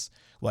months,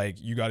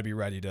 like you got to be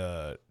ready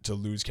to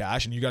lose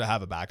cash, and you got to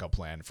have a backup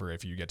plan for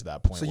if you get to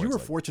that point. So you were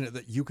fortunate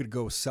that you could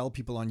go sell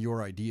people on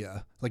your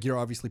idea. Like you're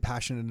obviously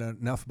passionate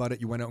enough about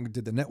it. You went out and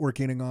did the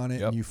networking on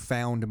it, and you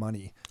found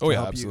money to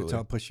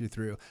help push you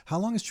through. How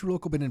long has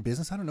TruLocal been in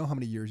business? I don't know how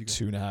many years you guys.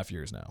 2.5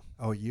 years now.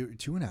 Oh,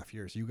 2.5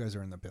 years. You guys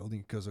are in the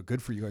building. Goes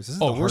good for you guys. This is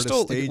the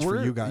hardest stage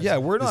for you guys. Yeah,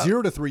 we're not.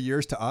 0 to 3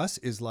 years to us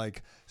is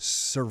like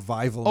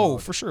survival. Oh,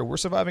 mode. for sure. We're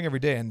surviving every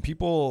day, and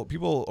people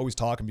always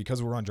talk, and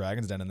because we're on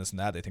Dragon's Den and this and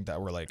that, they think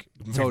that we're like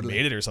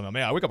made it or something.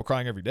 Man, I wake up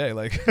crying every day.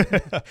 Like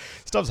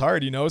stuff's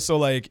hard, So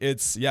like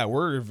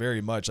we're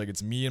very much like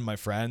it's me and my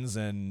friends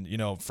and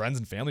friends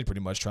and family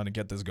pretty much trying to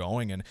get this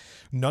going, and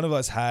none of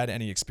us had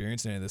any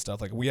experience in any of this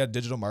stuff. Like we had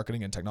digital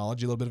marketing and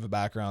technology, a little bit of a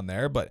background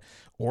there, but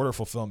order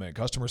fulfillment,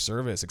 customer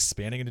service,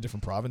 expanding into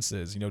different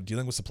provinces,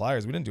 dealing with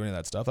suppliers, we didn't do any of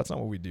that stuff. That's not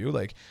what we do.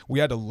 Like we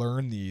had to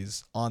learn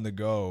these on the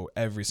go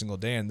every single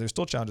day, and there's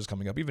still challenges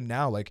coming up even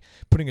now, like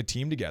putting a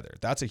team together.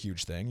 That's a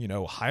huge thing.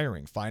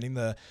 Hiring, finding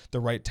the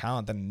right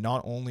talent, then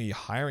not only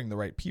hiring the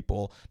right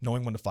people,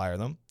 knowing when to fire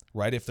them,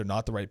 right? If they're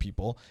not the right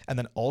people. And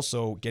then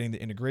also getting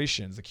the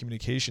integrations, the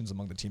communications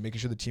among the team, making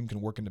sure the team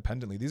can work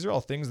independently. These are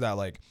all things that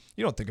like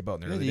you don't think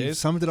about in the early You've days.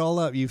 summed it all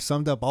up. You've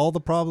summed up all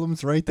the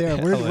problems right there.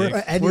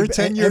 Like- We're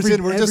 10 years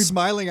in. We're just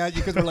smiling at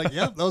you because we're like,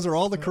 yep, those are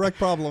all the correct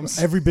problems.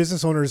 Every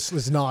business owner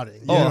is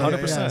nodding. Oh,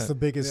 100%. Yeah, it's the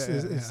biggest.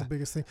 It's the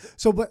biggest thing.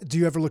 So, but do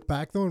you ever look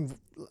back though, and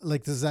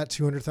like, does that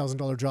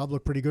 $200,000 job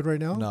look pretty good right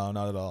now? No,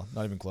 not at all.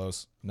 Not even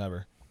close.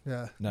 Never.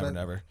 Yeah.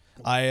 Never.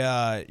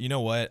 You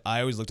know what?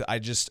 I always looked at, I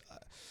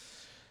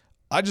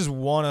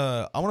want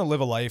to live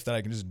a life that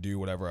I can just do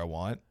whatever I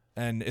want.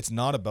 And it's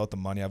not about the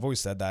money. I've always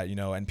said that, you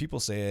know, and people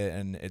say it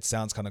and it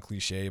sounds kind of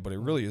cliche, but it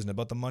really isn't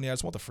about the money. I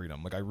just want the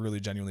freedom. Like I really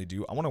genuinely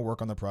do. I want to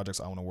work on the projects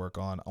I want to work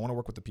on. I want to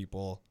work with the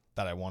people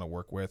that I want to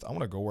work with. I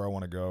want to go where I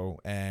want to go.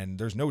 And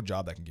there's no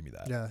job that can give me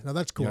that. Yeah. No,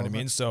 that's cool. You know what I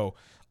mean? So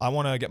I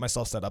want to get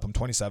myself set up. I'm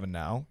 27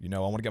 now. You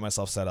know, I want to get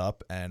myself set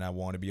up and I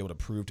want to be able to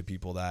prove to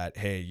people that,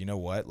 hey, you know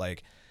what?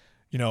 Like,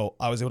 you know,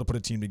 I was able to put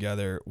a team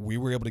together. We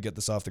were able to get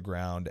this off the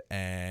ground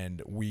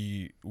and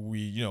we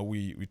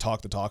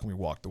talked the talk and we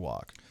walked the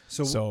walk.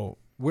 So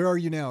where are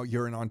you now?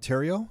 You're in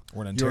Ontario?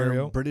 We're in You're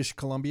Ontario. in British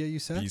Columbia, you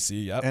said?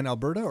 BC, yep. And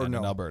Alberta or and no?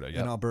 In Alberta,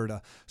 yeah. In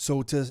Alberta.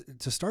 So to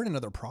start in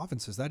other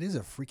provinces, that is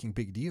a freaking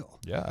big deal.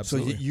 Yeah,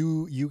 absolutely. So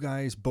you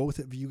guys, both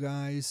of you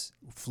guys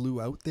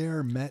flew out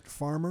there, met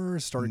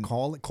farmers, started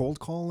cold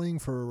calling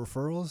for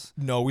referrals?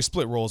 No, we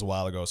split roles a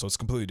while ago, so it's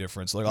completely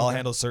different. So like I'll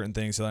handle certain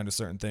things, he'll handle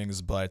certain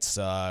things, but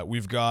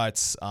we've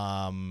got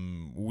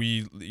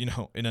in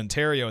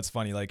Ontario, it's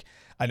funny, like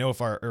I know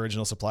if our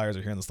original suppliers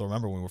are here in the store.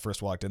 Remember when we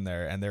first walked in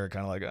there and they were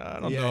kind of like, I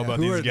don't know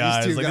about these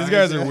guys. These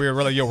guys are weird.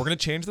 We're like, yo, we're going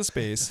to change the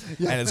space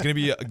and it's going to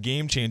be a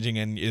game changing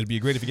and it'd be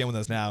great if you get with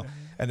us now.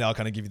 And they'll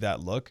kind of give you that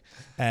look.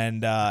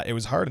 And it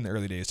was hard in the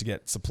early days to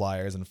get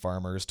suppliers and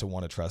farmers to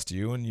want to trust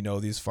you. And, you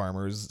know, these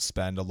farmers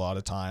spend a lot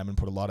of time and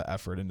put a lot of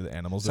effort into the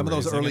animals. Some of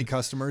those early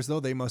customers, though,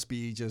 they must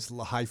be just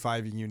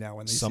high-fiving you now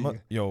when they see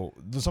you.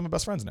 They're some of my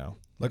best friends now.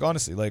 Like,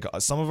 honestly, like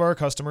some of our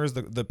customers,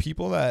 the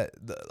people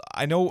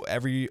I know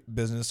every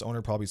business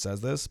owner probably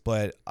says this,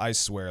 but I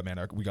swear, man,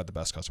 we got the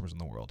best customers in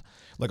the world.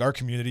 Like our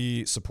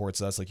community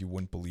supports us like you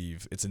wouldn't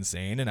believe. It's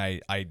insane. And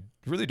I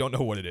really don't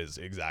know what it is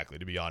exactly,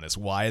 to be honest,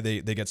 why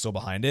they get so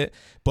behind it,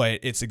 but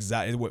it's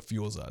exactly what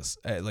fuels us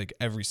like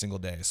every single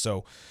day.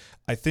 So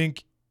I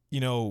think, you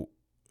know,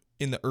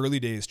 in the early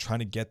days, trying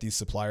to get these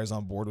suppliers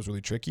on board was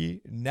really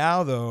tricky.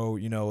 Now, though,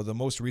 you know, the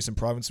most recent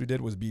province we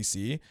did was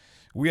BC.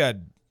 We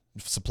had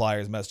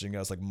suppliers messaging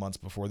us like months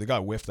before. They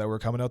got whiffed that we're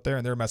coming out there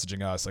and they're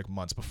messaging us like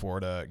months before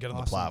to get on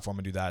the platform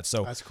and do that.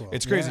 So that's cool.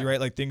 It's crazy, right?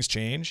 Like things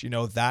change, you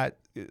know, that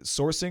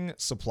sourcing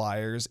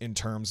suppliers in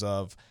terms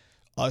of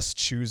us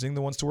choosing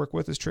the ones to work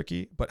with is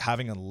tricky, but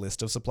having a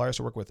list of suppliers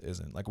to work with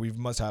isn't. Like we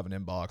must have an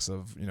inbox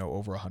of, you know,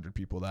 over 100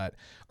 people that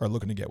are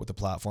looking to get with the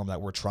platform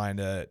that we're trying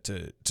to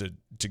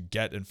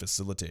get and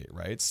facilitate.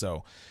 Right.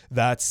 So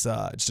that's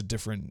just a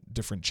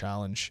different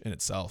challenge in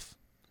itself.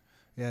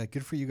 Yeah,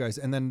 good for you guys.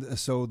 And then,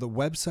 so the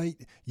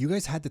website, you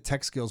guys had the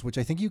tech skills, which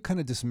I think you kind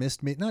of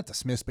dismissed, not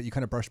dismissed, but you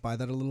kind of brushed by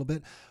that a little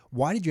bit.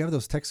 Why did you have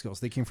those tech skills?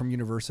 They came from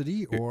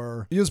university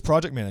or? It was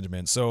project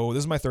management. So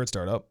this is my third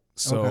startup.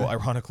 So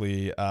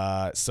ironically,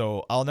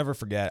 so I'll never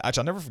forget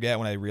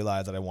when I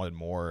realized that I wanted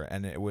more.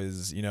 And it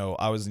was, you know,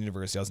 I was in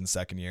university, I was in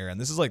second year. And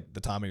this is like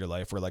the time of your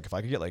life where like, if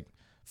I could get like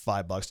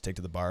 $5 to take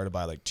to the bar to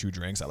buy like 2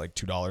 drinks at like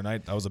 $2 a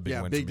night, that was a big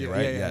win for me,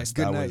 right? Yes,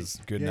 that was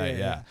good night.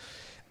 Yeah.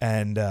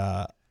 And,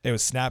 it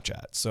was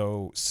Snapchat.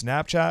 So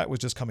Snapchat was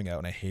just coming out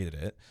and I hated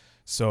it.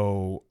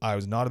 So I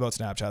was not about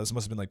Snapchat. This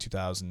must have been like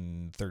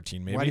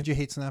 2013 maybe. Why did you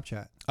hate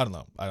Snapchat? I don't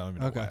know. I don't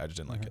even know why. I just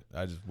didn't like it.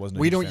 I just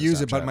wasn't. We don't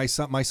use it, but my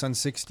son's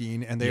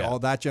 16 and they all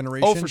that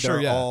generation. Oh, for sure.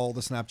 They're Yeah. all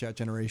the Snapchat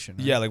generation.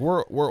 Right? Yeah. Like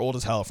we're old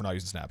as hell for not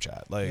using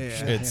Snapchat.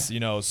 Like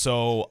you know,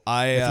 so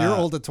if you're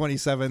old at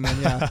 27,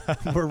 then yeah,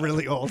 we're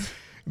really old.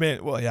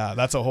 Man, well, yeah,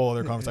 that's a whole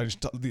other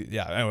conversation.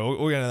 Yeah. Anyway,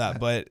 we'll get into that.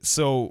 But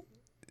so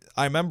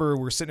I remember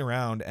we were sitting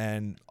around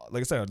and like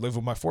I said, I lived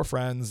with my 4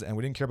 friends and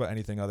we didn't care about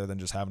anything other than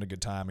just having a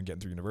good time and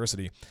getting through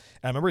university.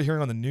 And I remember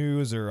hearing on the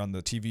news or on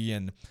the TV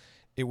and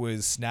it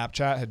was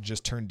Snapchat had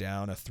just turned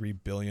down a $3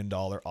 billion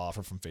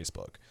offer from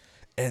Facebook.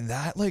 And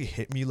that like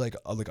hit me like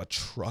a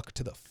truck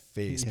to the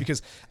face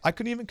because I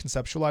couldn't even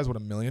conceptualize what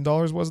 $1 million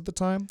was at the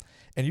time.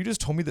 And you just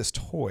told me this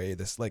toy,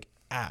 this like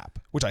app,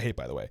 which I hate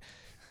by the way,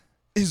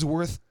 is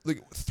worth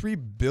like $3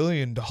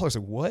 billion. Like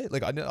what?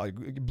 Like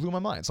it blew my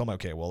mind. So I'm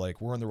like, okay, well, like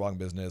we're in the wrong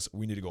business.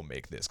 We need to go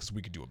make this because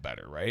we could do it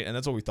better, right? And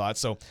that's what we thought.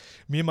 So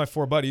me and my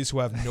 4 buddies who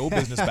have no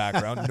business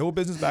background, we're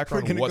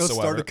gonna whatsoever.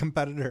 Go start a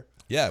competitor.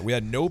 Yeah, we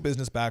had no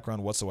business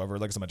background whatsoever.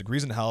 Like I said, my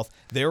degrees in health.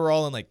 They were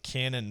all in like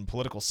kin and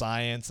political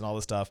science and all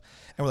this stuff.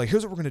 And we're like,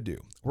 here's what we're gonna do.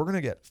 We're gonna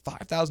get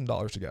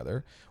 $5,000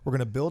 together. We're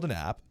gonna build an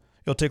app.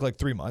 It'll take like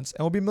 3 months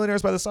and we'll be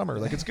millionaires by the summer.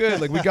 Like, it's good.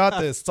 Like, we got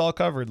this. It's all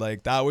covered.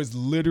 Like, that was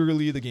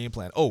literally the game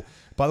plan. Oh,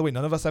 by the way,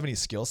 none of us have any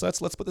skill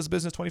sets. Let's put this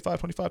business 25,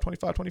 25,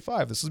 25,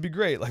 25. This would be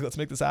great. Like, let's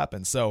make this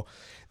happen. So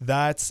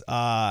that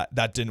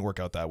didn't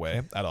work out that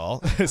way at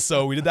all.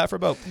 So we did that for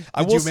about,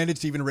 Did you manage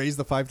to even raise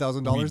the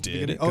 $5,000? We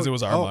did, because it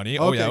was our money.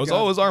 Oh, yeah, it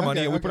was our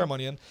money. And we put our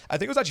money in. I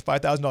think it was actually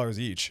 $5,000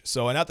 each.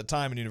 So, and at the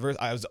time in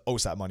university, I was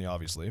OSAP money,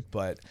 obviously,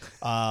 but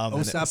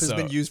OSAP has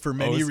been used for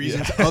many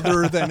reasons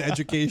other than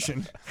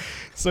education.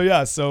 So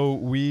yeah, so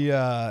we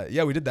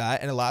did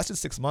that, and it lasted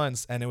 6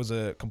 months, and it was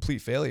a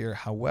complete failure.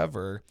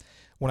 However,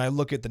 when I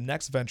look at the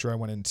next venture I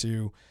went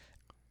into,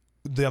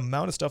 the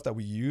amount of stuff that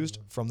we used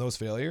from those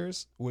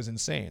failures was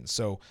insane.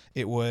 So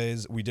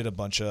we did a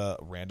bunch of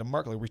random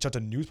marketing, reach out to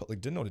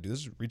didn't know what to do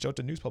this, reach out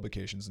to news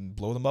publications and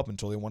blow them up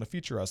until they want to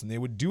feature us. And they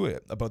would do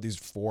it about these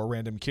 4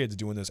 random kids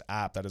doing this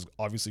app that is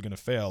obviously going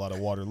to fail out of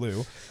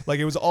Waterloo.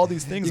 Like, it was all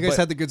these things. You guys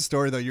had the good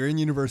story though. You're in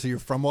university.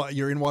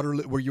 You're in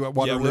Waterloo. Were you at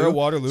Waterloo? Yeah, we're at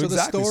Waterloo. So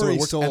exactly. The story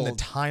so it worked, and the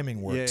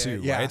timing worked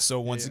too, right?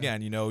 So once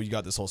again, you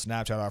got this whole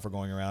Snapchat offer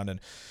going around,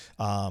 and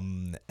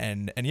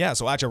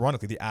so actually,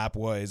 ironically, the app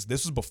this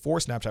was before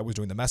Snapchat was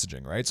doing the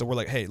messaging, right? So we're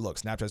like, hey, look,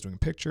 Snapchat's doing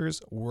pictures.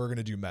 We're going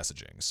to do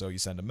messaging. So you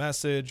send a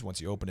message.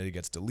 Once you open it, it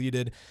gets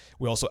deleted.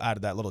 We also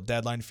added that little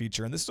deadline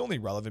feature. And this is only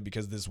relevant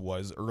because this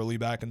was early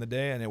back in the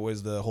day. And it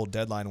was the whole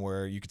deadline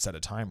where you could set a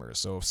timer.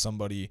 So if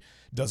somebody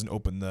doesn't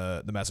open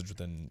the message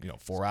within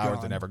 4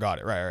 hours, they never got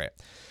it. Right.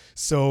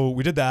 So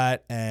we did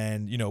that,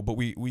 and but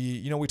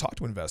we talked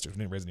to investors. We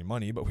didn't raise any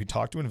money, but we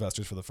talked to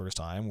investors for the first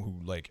time who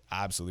like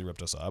absolutely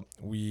ripped us up.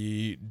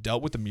 We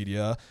dealt with the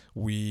media,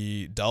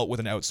 we dealt with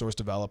an outsourced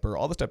developer,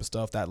 all this type of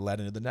stuff that led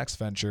into the next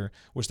venture,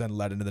 which then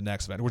led into the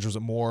next venture, which was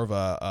more of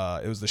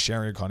it was the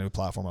sharing economy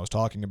platform I was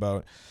talking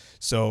about.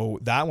 So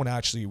that one,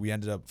 actually, we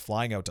ended up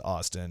flying out to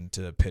Austin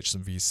to pitch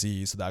some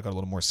VCs. So that got a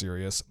little more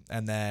serious,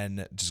 and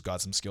then just got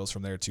some skills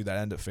from there too that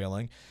ended up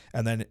failing.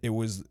 And then it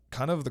was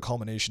kind of the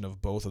culmination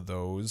of both of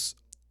those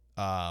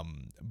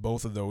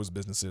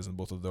businesses and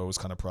both of those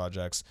kind of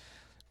projects,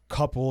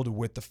 coupled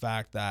with the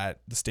fact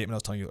that the statement I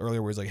was telling you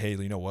earlier was like, hey,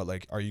 you know what,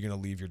 like, are you going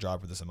to leave your job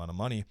for this amount of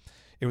money?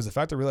 It was the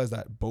fact I realized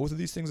that both of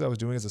these things I was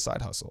doing as a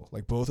side hustle,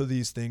 like both of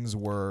these things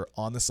were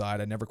on the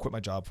side. I never quit my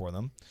job for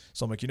them.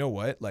 So I'm like, you know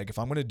what, like, if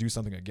I'm going to do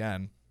something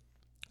again,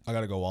 I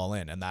got to go all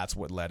in. And that's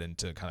what led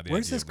into kind of the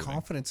Where's this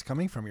confidence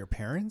coming from? Your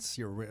parents?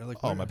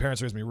 My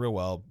parents raised me real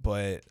well,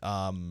 but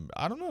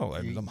I don't know.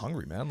 I'm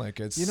hungry, man.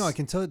 Like, it's... I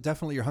can tell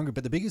definitely you're hungry.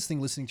 But the biggest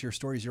thing listening to your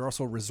stories, you're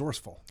also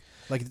resourceful.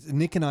 Like,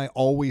 Nick and I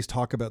always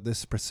talk about this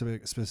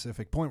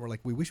specific point where,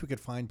 like, we wish we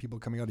could find people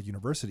coming out of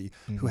university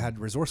who had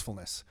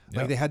resourcefulness.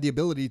 Like, they had the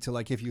ability to,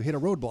 like, if you hit a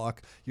roadblock,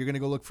 you're going to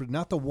go look for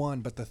not the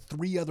one, but the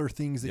 3 other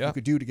things that you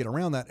could do to get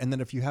around that. And then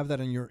if you have that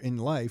in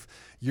life,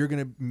 you're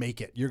going to make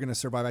it. You're going to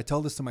survive. I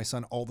tell this to my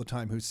son all the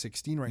time, who's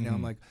 16 right now.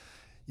 I'm like,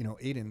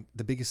 Aiden,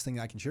 the biggest thing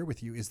I can share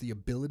with you is the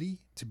ability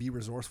to be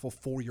resourceful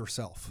for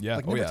yourself. Yeah.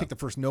 Like, never take the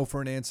first no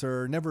for an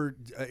answer. Never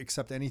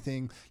accept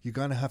anything. You're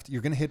gonna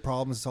hit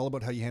problems. It's all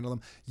about how you handle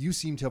them. You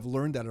seem to have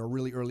learned that at a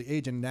really early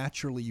age, and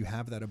naturally you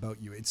have that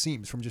about you. It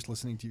seems, from just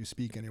listening to you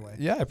speak anyway.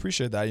 Yeah, I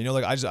appreciate that.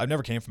 Like, I've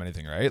never came from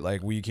anything, right?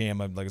 Like, like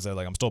I said,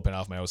 like, I'm still paying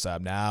off my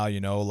OSAP now.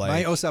 Like,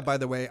 my OSAP, by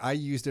the way, I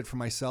used it for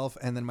myself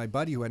and then my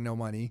buddy who had no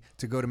money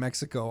to go to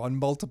Mexico on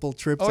multiple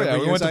trips. Oh yeah,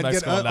 we went to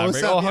Mexico on that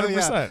break.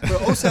 100%.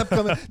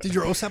 OSAP did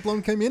your OSAP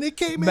loan come in? It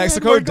came in.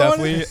 Mexico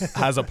definitely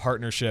has a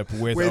partnership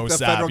with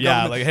OSAP.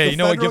 Yeah, like, hey,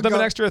 give them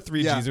an extra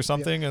 3 Gs or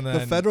something. And then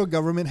the federal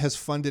government has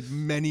funded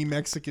many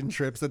Mexican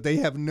trips that they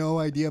have no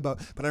idea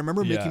about. But I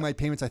remember making my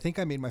payments. I think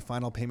I made my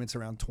final payments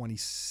around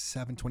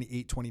 27,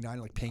 28, 29,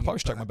 like paying. Probably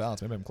should check my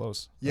balance. Maybe I'm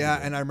close. Yeah,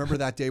 and I remember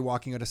that day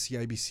walking out of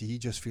CIBC,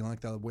 just feeling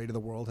like the weight of the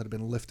world had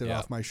been lifted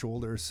off my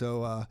shoulders.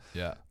 So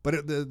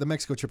but the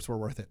Mexico trips were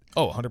worth it.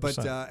 Oh, 100%.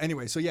 But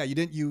anyway, so yeah,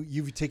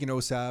 you've taken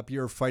OSAP.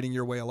 You're fighting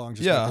your way along.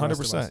 Just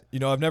 100%.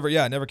 I've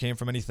never came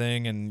from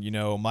anything,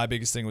 and my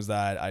biggest thing was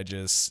that I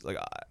just, like,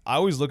 I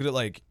always look at it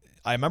like,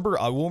 I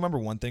will remember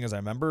one thing is I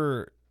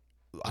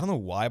don't know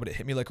why, but it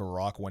hit me like a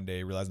rock one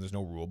day, realizing there's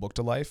no rule book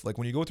to life. Like,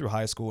 when you go through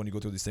high school and you go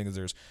through these things,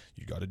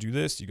 you got to do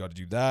this, you got to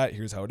do that,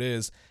 here's how it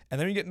is.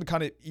 And then you get into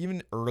kind of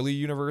even early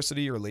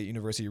university or late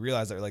university, you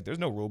realize that, like, there's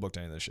no rule book to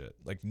any of this shit.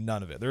 Like,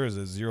 none of it. There is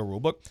a zero rule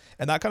book.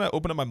 And that kind of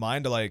opened up my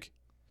mind to, like,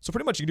 so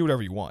pretty much you can do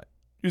whatever you want.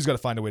 You just got to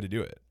find a way to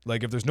do it.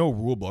 Like, if there's no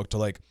rule book to,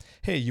 like,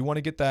 hey, you want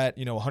to get that,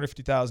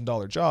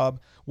 $150,000 job.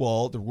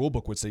 Well, the rule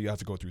book would say you have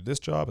to go through this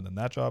job and then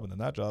that job and then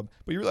that job.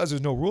 But you realize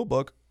there's no rule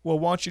book. Well,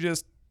 why don't you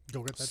just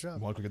go get that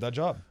job? Why don't you get that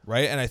job?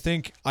 Right. And I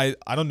think I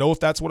don't know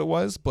if that's what it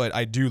was, but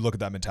I do look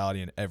at that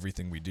mentality in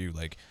everything we do.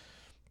 Like,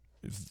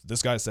 if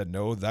this guy said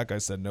no, that guy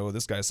said no,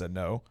 this guy said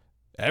no,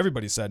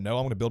 everybody said no,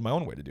 I'm going to build my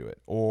own way to do it.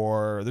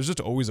 Or there's just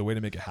always a way to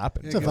make it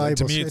happen. It's a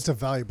valuable. To me, it's a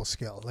valuable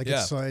skill. Like,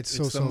 it's the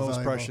most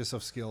valuable. Precious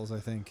of skills, I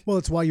think. Well,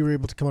 it's why you were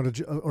able to come out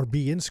or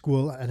be in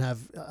school and have.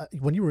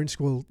 When you were in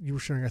school, you were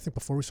sharing. I think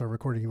before we started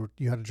recording,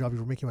 you had a job. You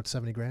were making about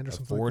 $70,000 or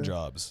something. 4 like that.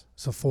 jobs.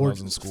 So four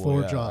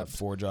jobs.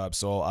 4 jobs.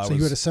 So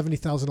you had a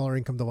 $70,000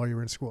 income while you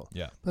were in school.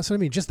 Yeah, that's what I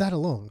mean. Just that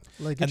alone,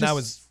 like, that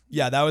was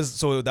Yeah, that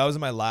was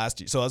my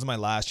last. So that was my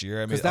last year.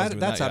 I mean, Because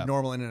that's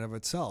abnormal in and of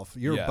itself.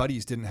 Your Yeah.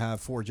 buddies didn't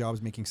have 4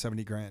 jobs making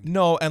 70 grand.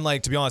 No, and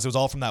like to be honest, it was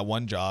all from that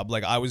one job.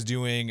 Like I was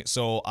doing.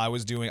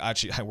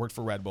 Actually, I worked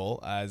for Red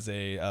Bull as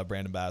a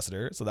brand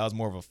ambassador. So that was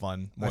more of a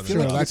fun. More I than feel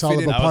like a job. that's you all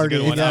fit in- about That was a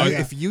good partying. one. Yeah,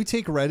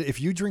 Yeah.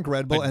 If you drink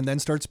Red Bull and then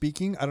start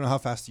speaking, I don't know how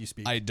fast you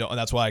speak. I don't. And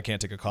that's why I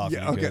can't take a coffee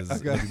Yeah, okay,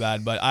 because it'd be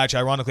bad. But actually,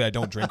 ironically, I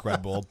don't drink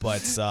Red Bull.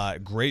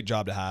 But great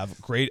job to have.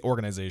 Great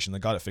organization. They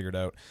got it figured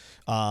out.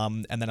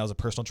 And then I was a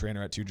personal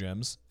trainer at 2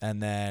 gyms,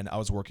 and then I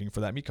was working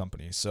for that meat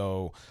company.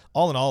 So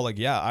all in all, like,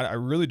 yeah, I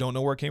really don't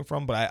know where it came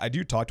from, but I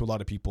do talk to a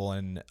lot of people,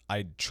 and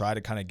I try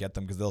to kind of get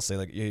them because they'll say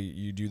like, hey,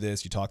 you do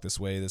this, you talk this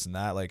way, this and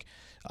that. Like,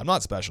 I'm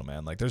not special,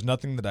 man. Like, there's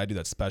nothing that I do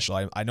that's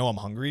special. I know I'm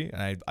hungry,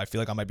 and I feel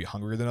like I might be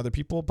hungrier than other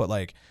people, but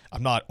like,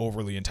 I'm not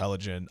overly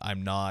intelligent.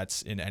 I'm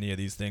not in any of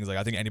these things. Like,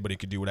 I think anybody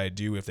could do what I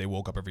do if they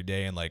woke up every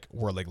day and like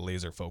were like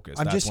laser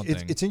focused.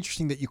 It's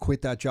interesting that you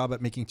quit that job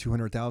at making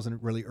 200,000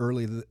 really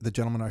early. The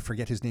gentleman, I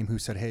forget his name, who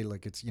said, hey,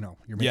 like, it's,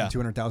 you're making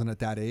 200,000 at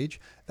that age.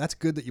 That's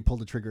good that you pulled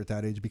the trigger at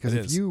that age, because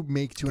if you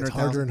make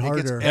 200,000,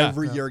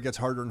 every year it gets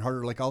harder and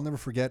harder. Like, I'll never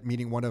forget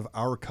meeting one of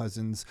our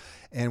cousins,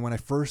 and when I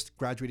first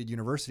graduated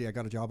university, I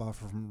got a job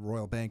offer from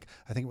Royal Bank.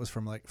 I think it was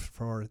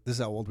this is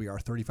how old we are,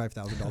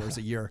 $35,000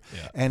 a year.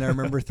 Yeah. And I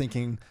remember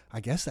thinking,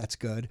 I guess that's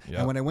good. Yep.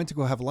 And when I went to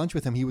go have lunch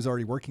with him, he was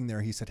already working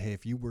there. He said, hey,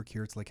 if you work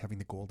here, it's like having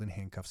the golden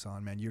handcuffs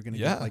on, man. You're going to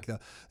get like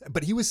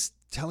but he was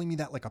telling me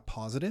that like a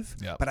positive,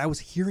 but I was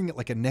hearing it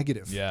like a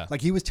negative. Yeah.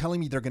 Like, he was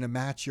telling me they're going to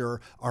match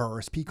your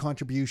RRSP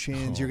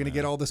contributions. You're going to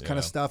get all this kind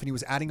of stuff. And he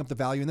was adding up the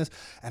value in this.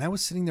 And I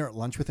was sitting there at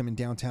lunch with him in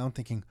downtown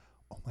thinking,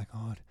 oh my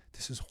God,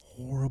 this is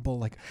horrible.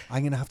 Like,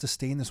 I'm going to have to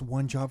stay in this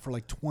one job for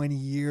like 20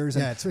 years.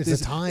 And it's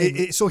a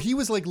time. So he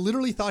was like,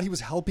 literally thought he was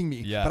helping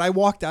me. Yeah. But I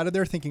walked out of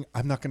there thinking,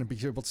 I'm not going to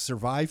be able to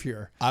survive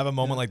here. I have a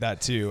moment like that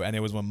too. And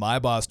it was when my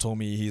boss told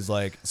me, he's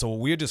like, so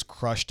we had just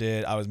crushed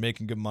it. I was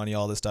making good money,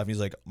 all this stuff. He's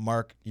like,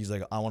 Mark,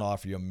 I want to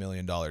offer you $1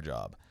 million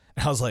job.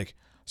 And I was like,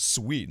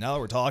 sweet. Now that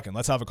we're talking,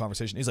 let's have a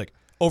conversation. He's like,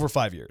 over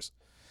 5 years.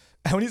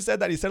 And when he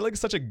said that, he said like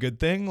such a good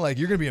thing. Like,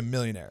 you're going to be a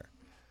millionaire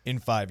in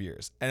 5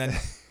 years. And then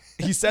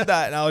he said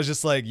that, and I was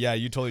just like, yeah,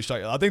 you totally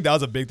shot. I think that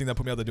was a big thing that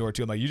put me out the door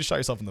too. I'm like, you just shot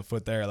yourself in the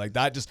foot there. Like,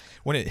 that just,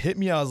 when it hit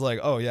me, I was like,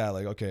 oh yeah,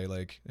 like, okay,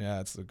 like, yeah,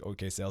 it's an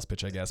okay sales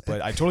pitch, I guess.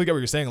 But I totally get what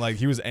you're saying. Like,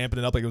 he was amping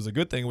it up like it was a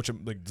good thing, which,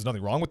 like, there's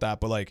nothing wrong with that.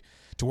 But like,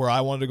 to where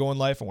I wanted to go in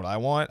life and what I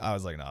want, I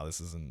was like, no,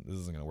 this isn't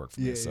gonna work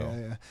for me.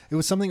 So it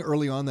was something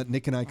early on that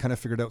Nick and I kind of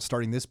figured out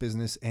starting this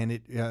business, and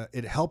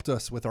it helped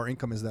us with our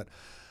income, is that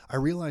I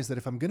realized that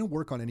if I'm going to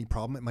work on any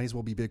problem, it might as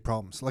well be big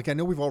problems. Like, I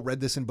know we've all read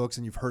this in books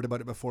and you've heard about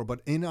it before,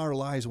 but in our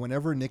lives,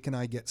 whenever Nick and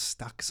I get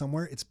stuck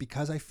somewhere, it's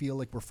because I feel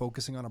like we're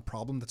focusing on a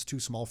problem that's too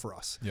small for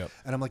us. Yep.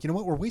 And I'm like, you know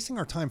what? We're wasting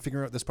our time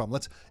figuring out this problem.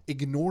 Let's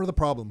ignore the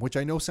problem, which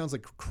I know sounds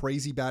like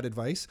crazy bad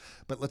advice,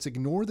 but let's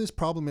ignore this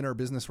problem in our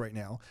business right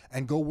now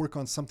and go work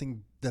on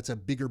something that's a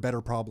bigger,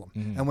 better problem.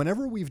 Mm-hmm. And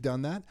whenever we've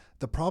done that,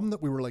 the problem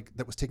that we were like,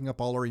 that was taking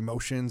up all our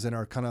emotions and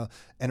our kind of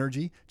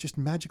energy, just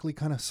magically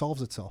kind of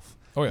solves itself.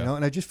 Oh yeah.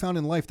 And I just found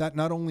in life that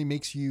not only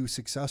makes you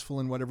successful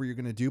in whatever you're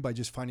going to do by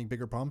just finding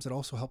bigger problems, it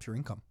also helps your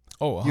income.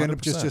 Oh, 100%. You end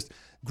up just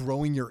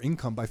growing your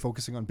income by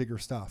focusing on bigger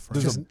stuff. Right?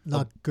 Which is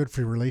not good for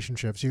your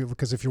relationships.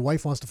 Because if your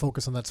wife wants to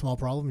focus on that small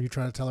problem, you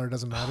try to tell her it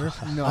doesn't matter.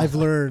 No. I've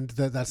learned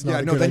that that's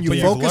not a good idea. But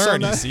you've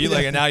learned, you see,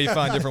 like, and now you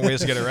find different ways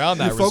to get around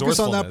that. You focus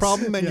on that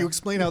problem and you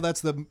explain how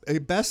that's the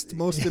best,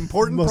 most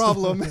important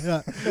problem.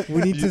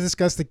 We need to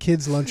discuss the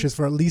kids' lunches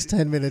for at least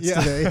 10 minutes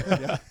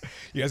today.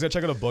 You guys gotta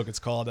check out a book. It's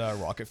called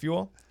Rocket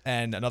Fuel.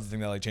 And another thing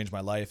that like changed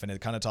my life, and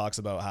it kind of talks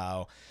about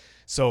how,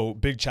 so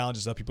big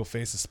challenges that people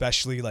face,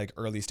 especially like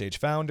early stage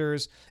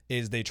founders,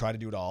 is they try to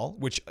do it all,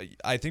 which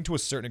I think to a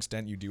certain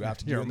extent you do have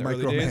to do in the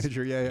early days.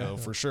 Yeah.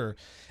 For sure.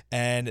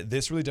 And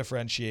this really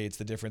differentiates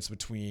the difference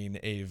between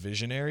a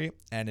visionary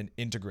and an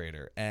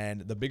integrator.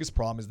 And the biggest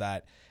problem is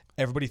that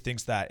everybody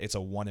thinks that it's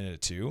a 1 and a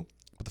 2.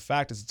 But the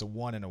fact is it's a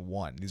 1 and a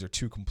 1. These are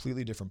two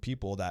completely different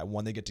people that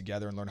when they get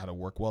together and learn how to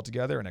work well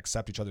together and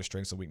accept each other's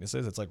strengths and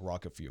weaknesses, it's like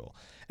rocket fuel.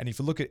 And if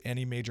you look at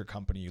any major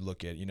company, you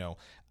look at,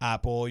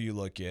 Apple, you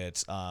look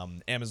at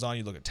Amazon,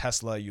 you look at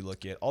Tesla, you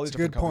look at all these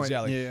different companies.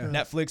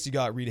 Netflix, you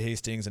got Reed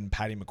Hastings and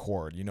Patty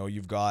McCord.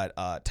 You've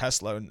got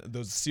Tesla, and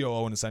those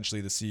COO and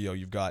essentially the CEO.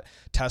 You've got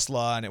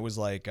Tesla, and it was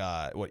like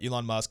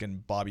Elon Musk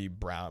and Billy Bob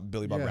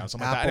Brown, something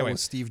like that. Anyway,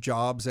 Steve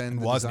Jobs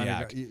and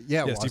Wozniak.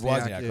 Steve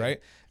Wozniak,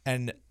 right?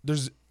 And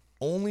there's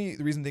only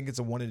the reason I think it's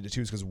a 1 and a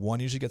 2 is because 1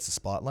 usually gets the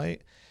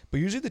spotlight,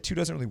 but usually the 2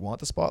 doesn't really want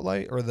the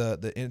spotlight, or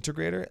the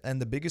integrator.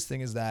 And the biggest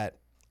thing is that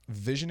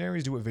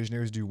visionaries do what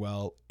visionaries do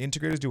well,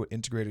 integrators do what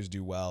integrators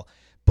do well,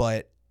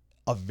 but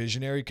a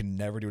visionary can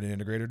never do what an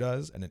integrator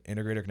does, and an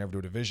integrator can never do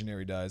what a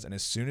visionary does. And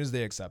as soon as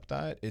they accept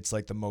that, it's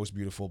like the most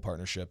beautiful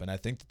partnership. And I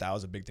think that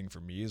was a big thing for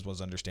me,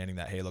 was understanding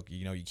that, hey, look,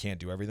 you can't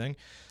do everything.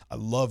 I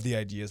love the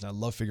ideas and I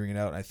love figuring it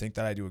out. And I think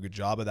that I do a good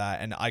job of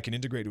that, and I can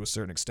integrate to a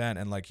certain extent.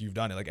 And like you've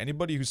done it, like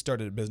anybody who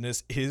started a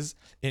business is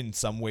in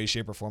some way,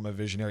 shape or form a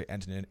visionary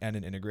and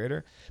an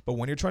integrator. But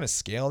when you're trying to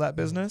scale that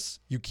business,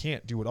 you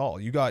can't do it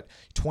all. You got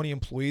 20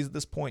 employees at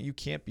this point. You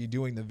can't be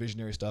doing the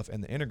visionary stuff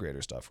and the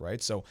integrator stuff,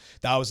 right? So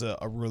that was a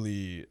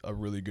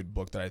really good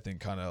book that I think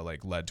kind of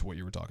like led to what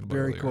you were talking about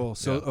Very earlier. cool.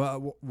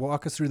 So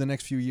walk us through the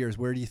next few years.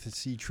 Where do you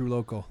see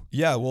TruLocal?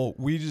 Yeah, well,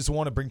 we just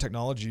want to bring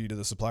technology to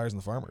the suppliers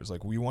and the farmers.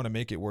 Like we want to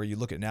make it where you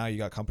look at now, you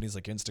got companies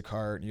like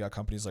Instacart, you got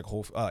companies like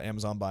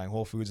Amazon buying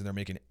Whole Foods, and they're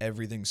making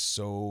everything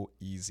so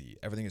easy.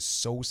 Everything is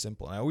so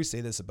simple. And I always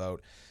say this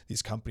about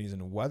these companies,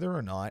 and whether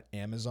or not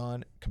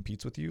Amazon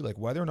competes with you, like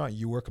whether or not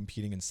you are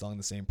competing and selling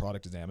the same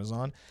product as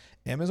Amazon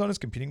is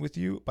competing with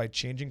you by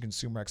changing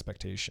consumer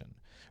expectation,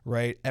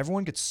 right?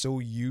 Everyone gets so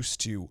used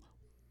to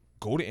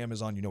go to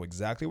Amazon, you know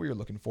exactly what you're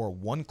looking for,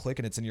 one click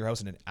and it's in your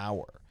house in an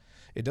hour.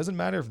 It doesn't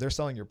matter if they're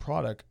selling your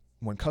product.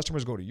 When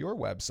customers go to your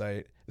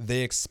website,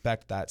 they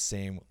expect that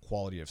same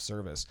quality of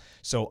service.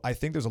 So I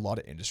think there's a lot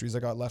of industries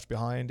that got left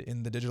behind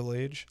in the digital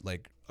age.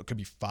 Like it could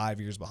be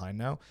 5 years behind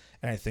now.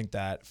 And I think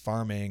that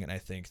farming and I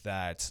think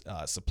that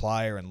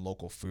supplier and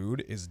local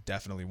food is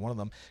definitely one of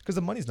them, because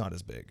the money's not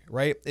as big,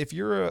 right? If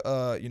you're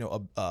a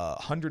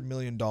 $100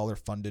 million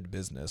funded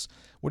business,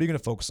 what are you going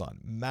to focus on?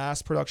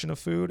 Mass production of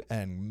food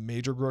and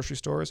major grocery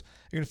stores?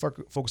 You're going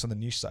to focus on the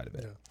niche side of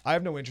it. Yeah. I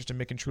have no interest in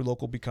making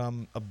TruLocal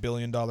become a $1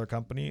 billion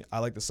company. I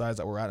like the size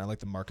that we're at, and I like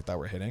the market that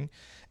we're hitting.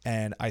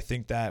 And I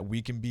think that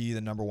we can be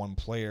the number one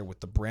player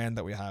with the brand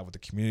that we have, with the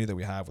community that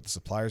we have, with the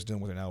suppliers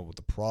dealing with it now, with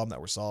the problem that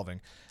we're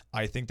solving.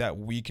 I think that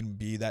we can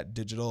be that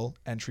digital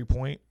entry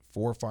point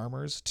for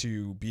farmers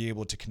to be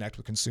able to connect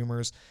with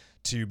consumers,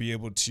 to be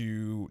able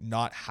to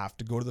not have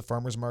to go to the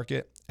farmer's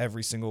market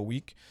every single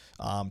week,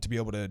 to be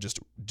able to just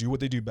do what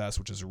they do best,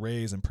 which is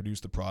raise and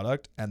produce the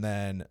product, and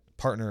then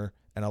partner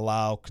and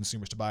allow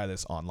consumers to buy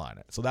this online.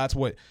 So that's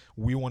what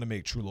we want to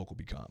make TruLocal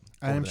become.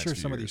 And I'm sure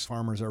some of these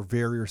farmers are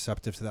very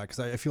receptive to that, because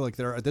I feel like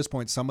they're at this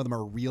point, some of them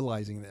are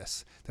realizing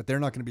this, that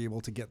they're not going to be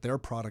able to get their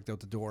product out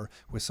the door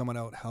with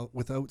someone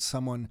without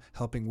someone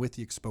helping with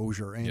the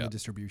exposure and the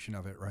distribution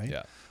of it, right?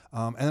 Yeah.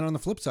 And then on the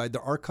flip side,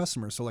 there are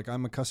customers. So like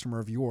I'm a customer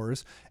of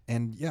yours,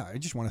 and yeah, I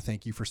just want to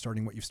thank you for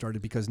starting what you've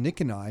started, because Nick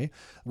and I,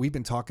 we've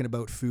been talking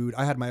about food.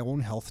 I had my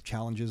own health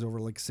challenges over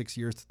like 6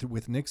 years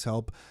with Nick's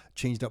help,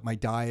 changed up my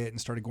diet and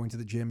started going to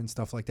the gym and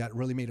stuff like that. It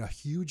really made a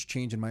huge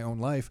change in my own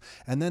life.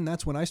 And then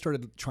that's when I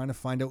started trying to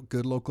find out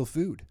good local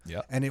food.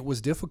 Yeah. And it was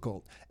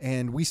difficult.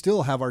 And we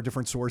still have our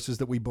different sources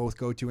that we both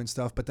go to and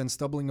stuff, but then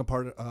stumbling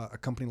apart a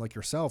company like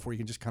yourself where you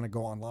can just kind of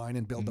go online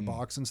and build the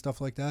box and stuff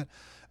like that.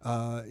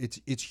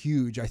 It's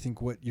huge, I think,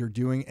 what you're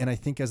doing. And I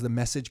think as the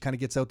message kind of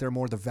gets out there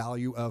more, the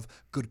value of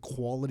good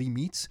quality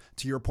meats,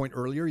 to your point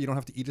earlier, you don't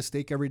have to eat a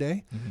steak every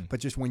day, but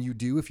just when you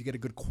do, if you get a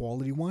good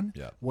quality one,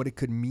 what it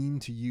could mean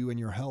to you and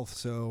your health.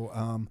 So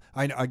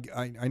I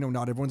know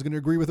not everyone's going to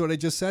agree with what I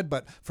just said,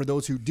 but for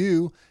those who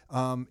do,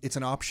 it's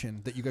an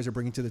option that you guys are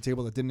bringing to the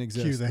table that didn't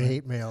exist. Cue the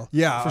hate mail.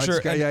 Yeah, for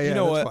sure. And you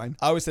know what? Fine.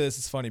 I always say this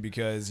is funny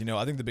because,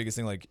 I think the biggest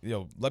thing, like,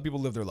 let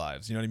people live their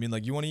lives. You know what I mean?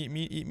 Like, you want to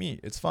eat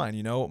meat. It's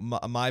fine.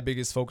 My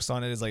biggest focus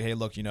on it is like, hey,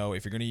 look, if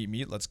you're going to eat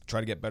meat, let's try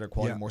to get better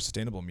quality, more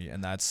sustainable meat.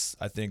 And that's,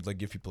 I think, like,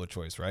 give people a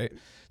choice, right?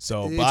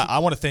 So, but I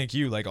want to thank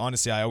you. Like,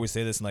 honestly, I always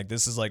say this, and like,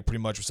 this is like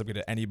pretty much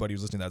reciprocal to anybody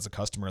who's listening that's a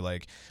customer.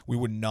 Like, we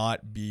would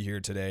not be here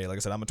today. Like I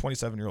said, I'm a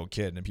 27-year-old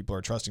kid, and people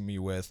are trusting me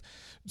with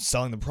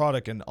selling the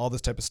product and all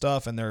this type of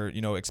stuff, and they're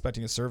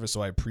expecting a service.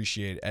 So I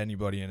appreciate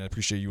anybody, and I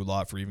appreciate you a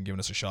lot for even giving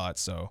us a shot.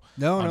 So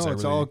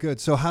it's all good.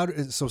 So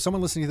so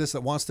someone listening to this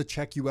that wants to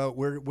check you out,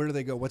 where do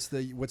they go? What's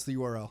the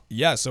URL?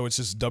 Yeah, so it's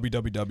just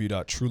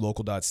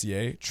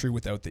www.TruLocal.ca, true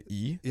without the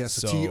E. Yeah,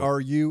 so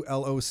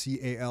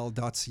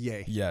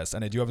TruLocal.ca. Yes,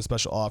 and I do have a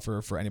special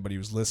offer for anybody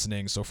who's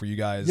listening. So for you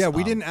guys,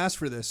 we didn't ask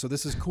for this, so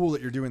this is cool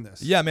that you're doing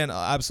this. Yeah, man,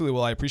 absolutely.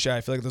 Well, I appreciate it.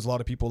 I feel like there's a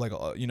lot of people like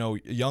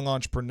young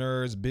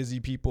entrepreneurs, busy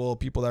people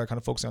that are kind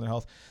of focusing on their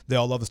health. They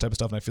all love this type of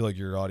stuff, and I feel like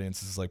your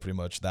audience is like pretty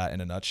much that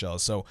in a nutshell.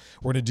 So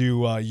we're gonna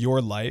do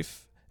Your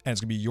Life, and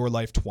it's gonna be Your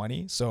Life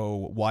 20.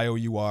 So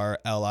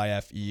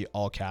YOURLIFE,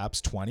 all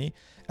caps 20,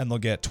 and they'll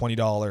get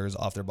 $20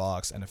 off their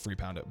box and a free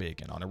pound of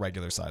bacon on a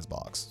regular size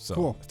box. So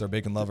cool. If they're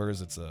bacon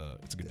lovers, it's a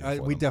good deal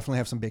for we them. Definitely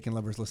have some bacon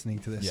lovers listening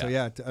to this.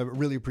 Yeah. So I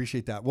really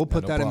appreciate that. We'll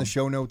put that in the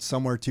show notes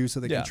somewhere too, so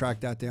they can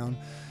track that down.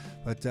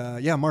 But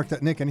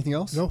Mark, Nick, anything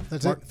else? No,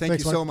 that's Mark, it.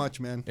 Thanks, you so much,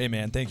 man. Hey,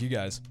 man, thank you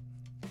guys.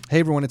 Hey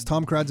everyone, it's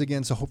Tom Kratz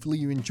again. So hopefully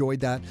you enjoyed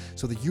that.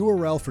 So the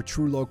URL for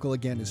TruLocal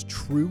again is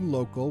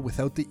TruLocal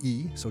without the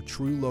E. So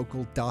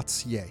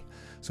TruLocal.ca.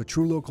 So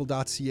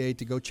TruLocal.ca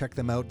to go check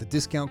them out. The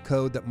discount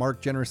code that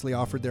Marc generously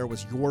offered there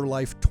was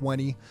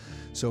YourLife20.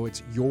 So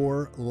it's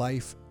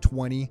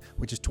YourLife20,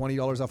 which is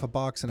 $20 off a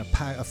box and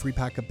a free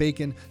pack of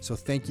bacon. So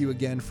thank you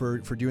again for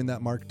doing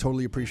that, Marc.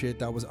 Totally appreciate it.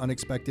 That was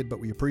unexpected, but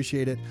we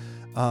appreciate it.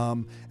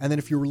 And then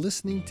if you're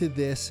listening to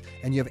this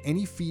and you have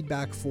any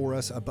feedback for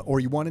us, or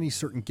you want any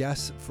certain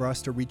guests for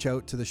us to reach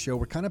out to the show,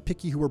 we're kind of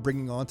picky who we're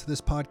bringing on to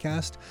this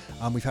podcast.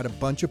 We've had a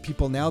bunch of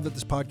people, now that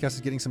this podcast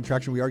is getting some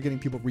traction, we are getting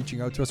people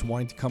reaching out to us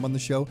wanting to come on the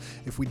show.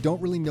 If we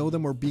don't really know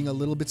them, we're being a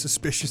little bit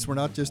suspicious. We're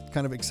not just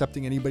kind of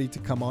accepting anybody to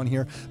come on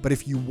here. But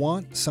if you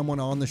want someone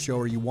on the show,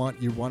 or you want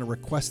to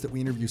request that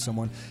we interview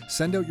someone,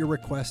 send out your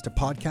request to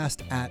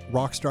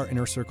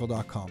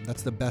podcast@rockstarinnercircle.com.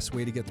 That's the best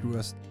way to get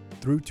through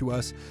to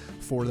us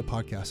for the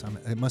podcast.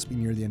 It must be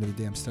near the end of the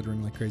day. I'm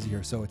stuttering like crazy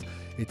here. So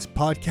it's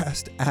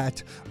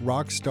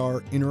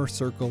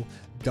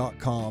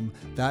podcast@rockstarinnercircle.com.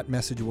 That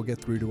message will get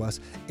through to us.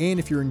 And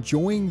if you're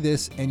enjoying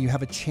this and you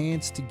have a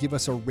chance to give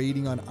us a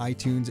rating on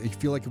iTunes, if you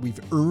feel like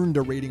we've earned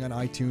a rating on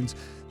iTunes,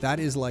 that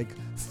is like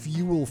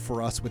fuel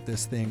for us with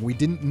this thing. We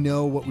didn't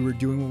know what we were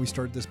doing when we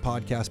started this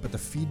podcast, but the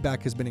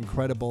feedback has been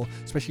incredible,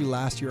 especially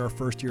last year, our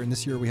first year, and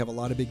this year we have a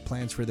lot of big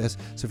plans for this.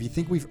 So if you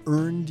think we've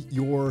earned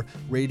your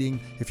rating,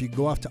 if you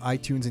go off to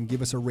iTunes and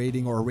give us a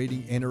rating or a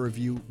rating and a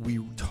review, we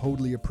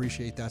totally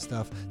appreciate that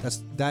stuff.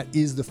 That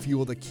is the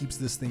fuel that keeps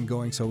this thing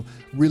going. So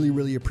really,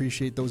 really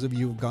appreciate those of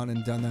you who've gone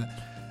and done that.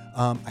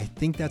 I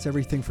think that's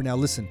everything for now.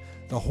 Listen,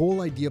 the whole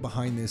idea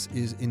behind this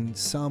is, in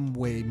some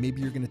way, maybe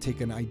you're going to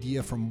take an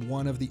idea from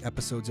one of the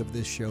episodes of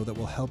this show that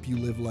will help you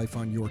live life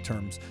on your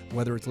terms,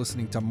 whether it's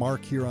listening to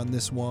Marc here on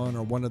this one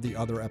or one of the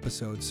other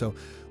episodes. So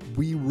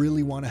we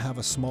really want to have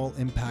a small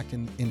impact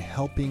in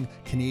helping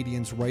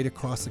Canadians right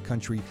across the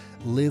country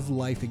live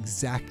life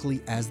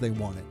exactly as they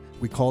want it.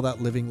 We call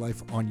that living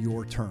life on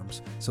your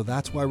terms. So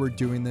that's why we're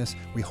doing this.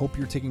 We hope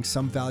you're taking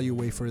some value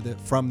away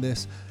from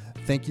this.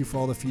 Thank you for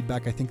all the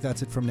feedback. I think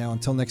that's it from now.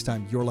 Until next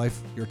time, your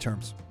life, your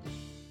terms.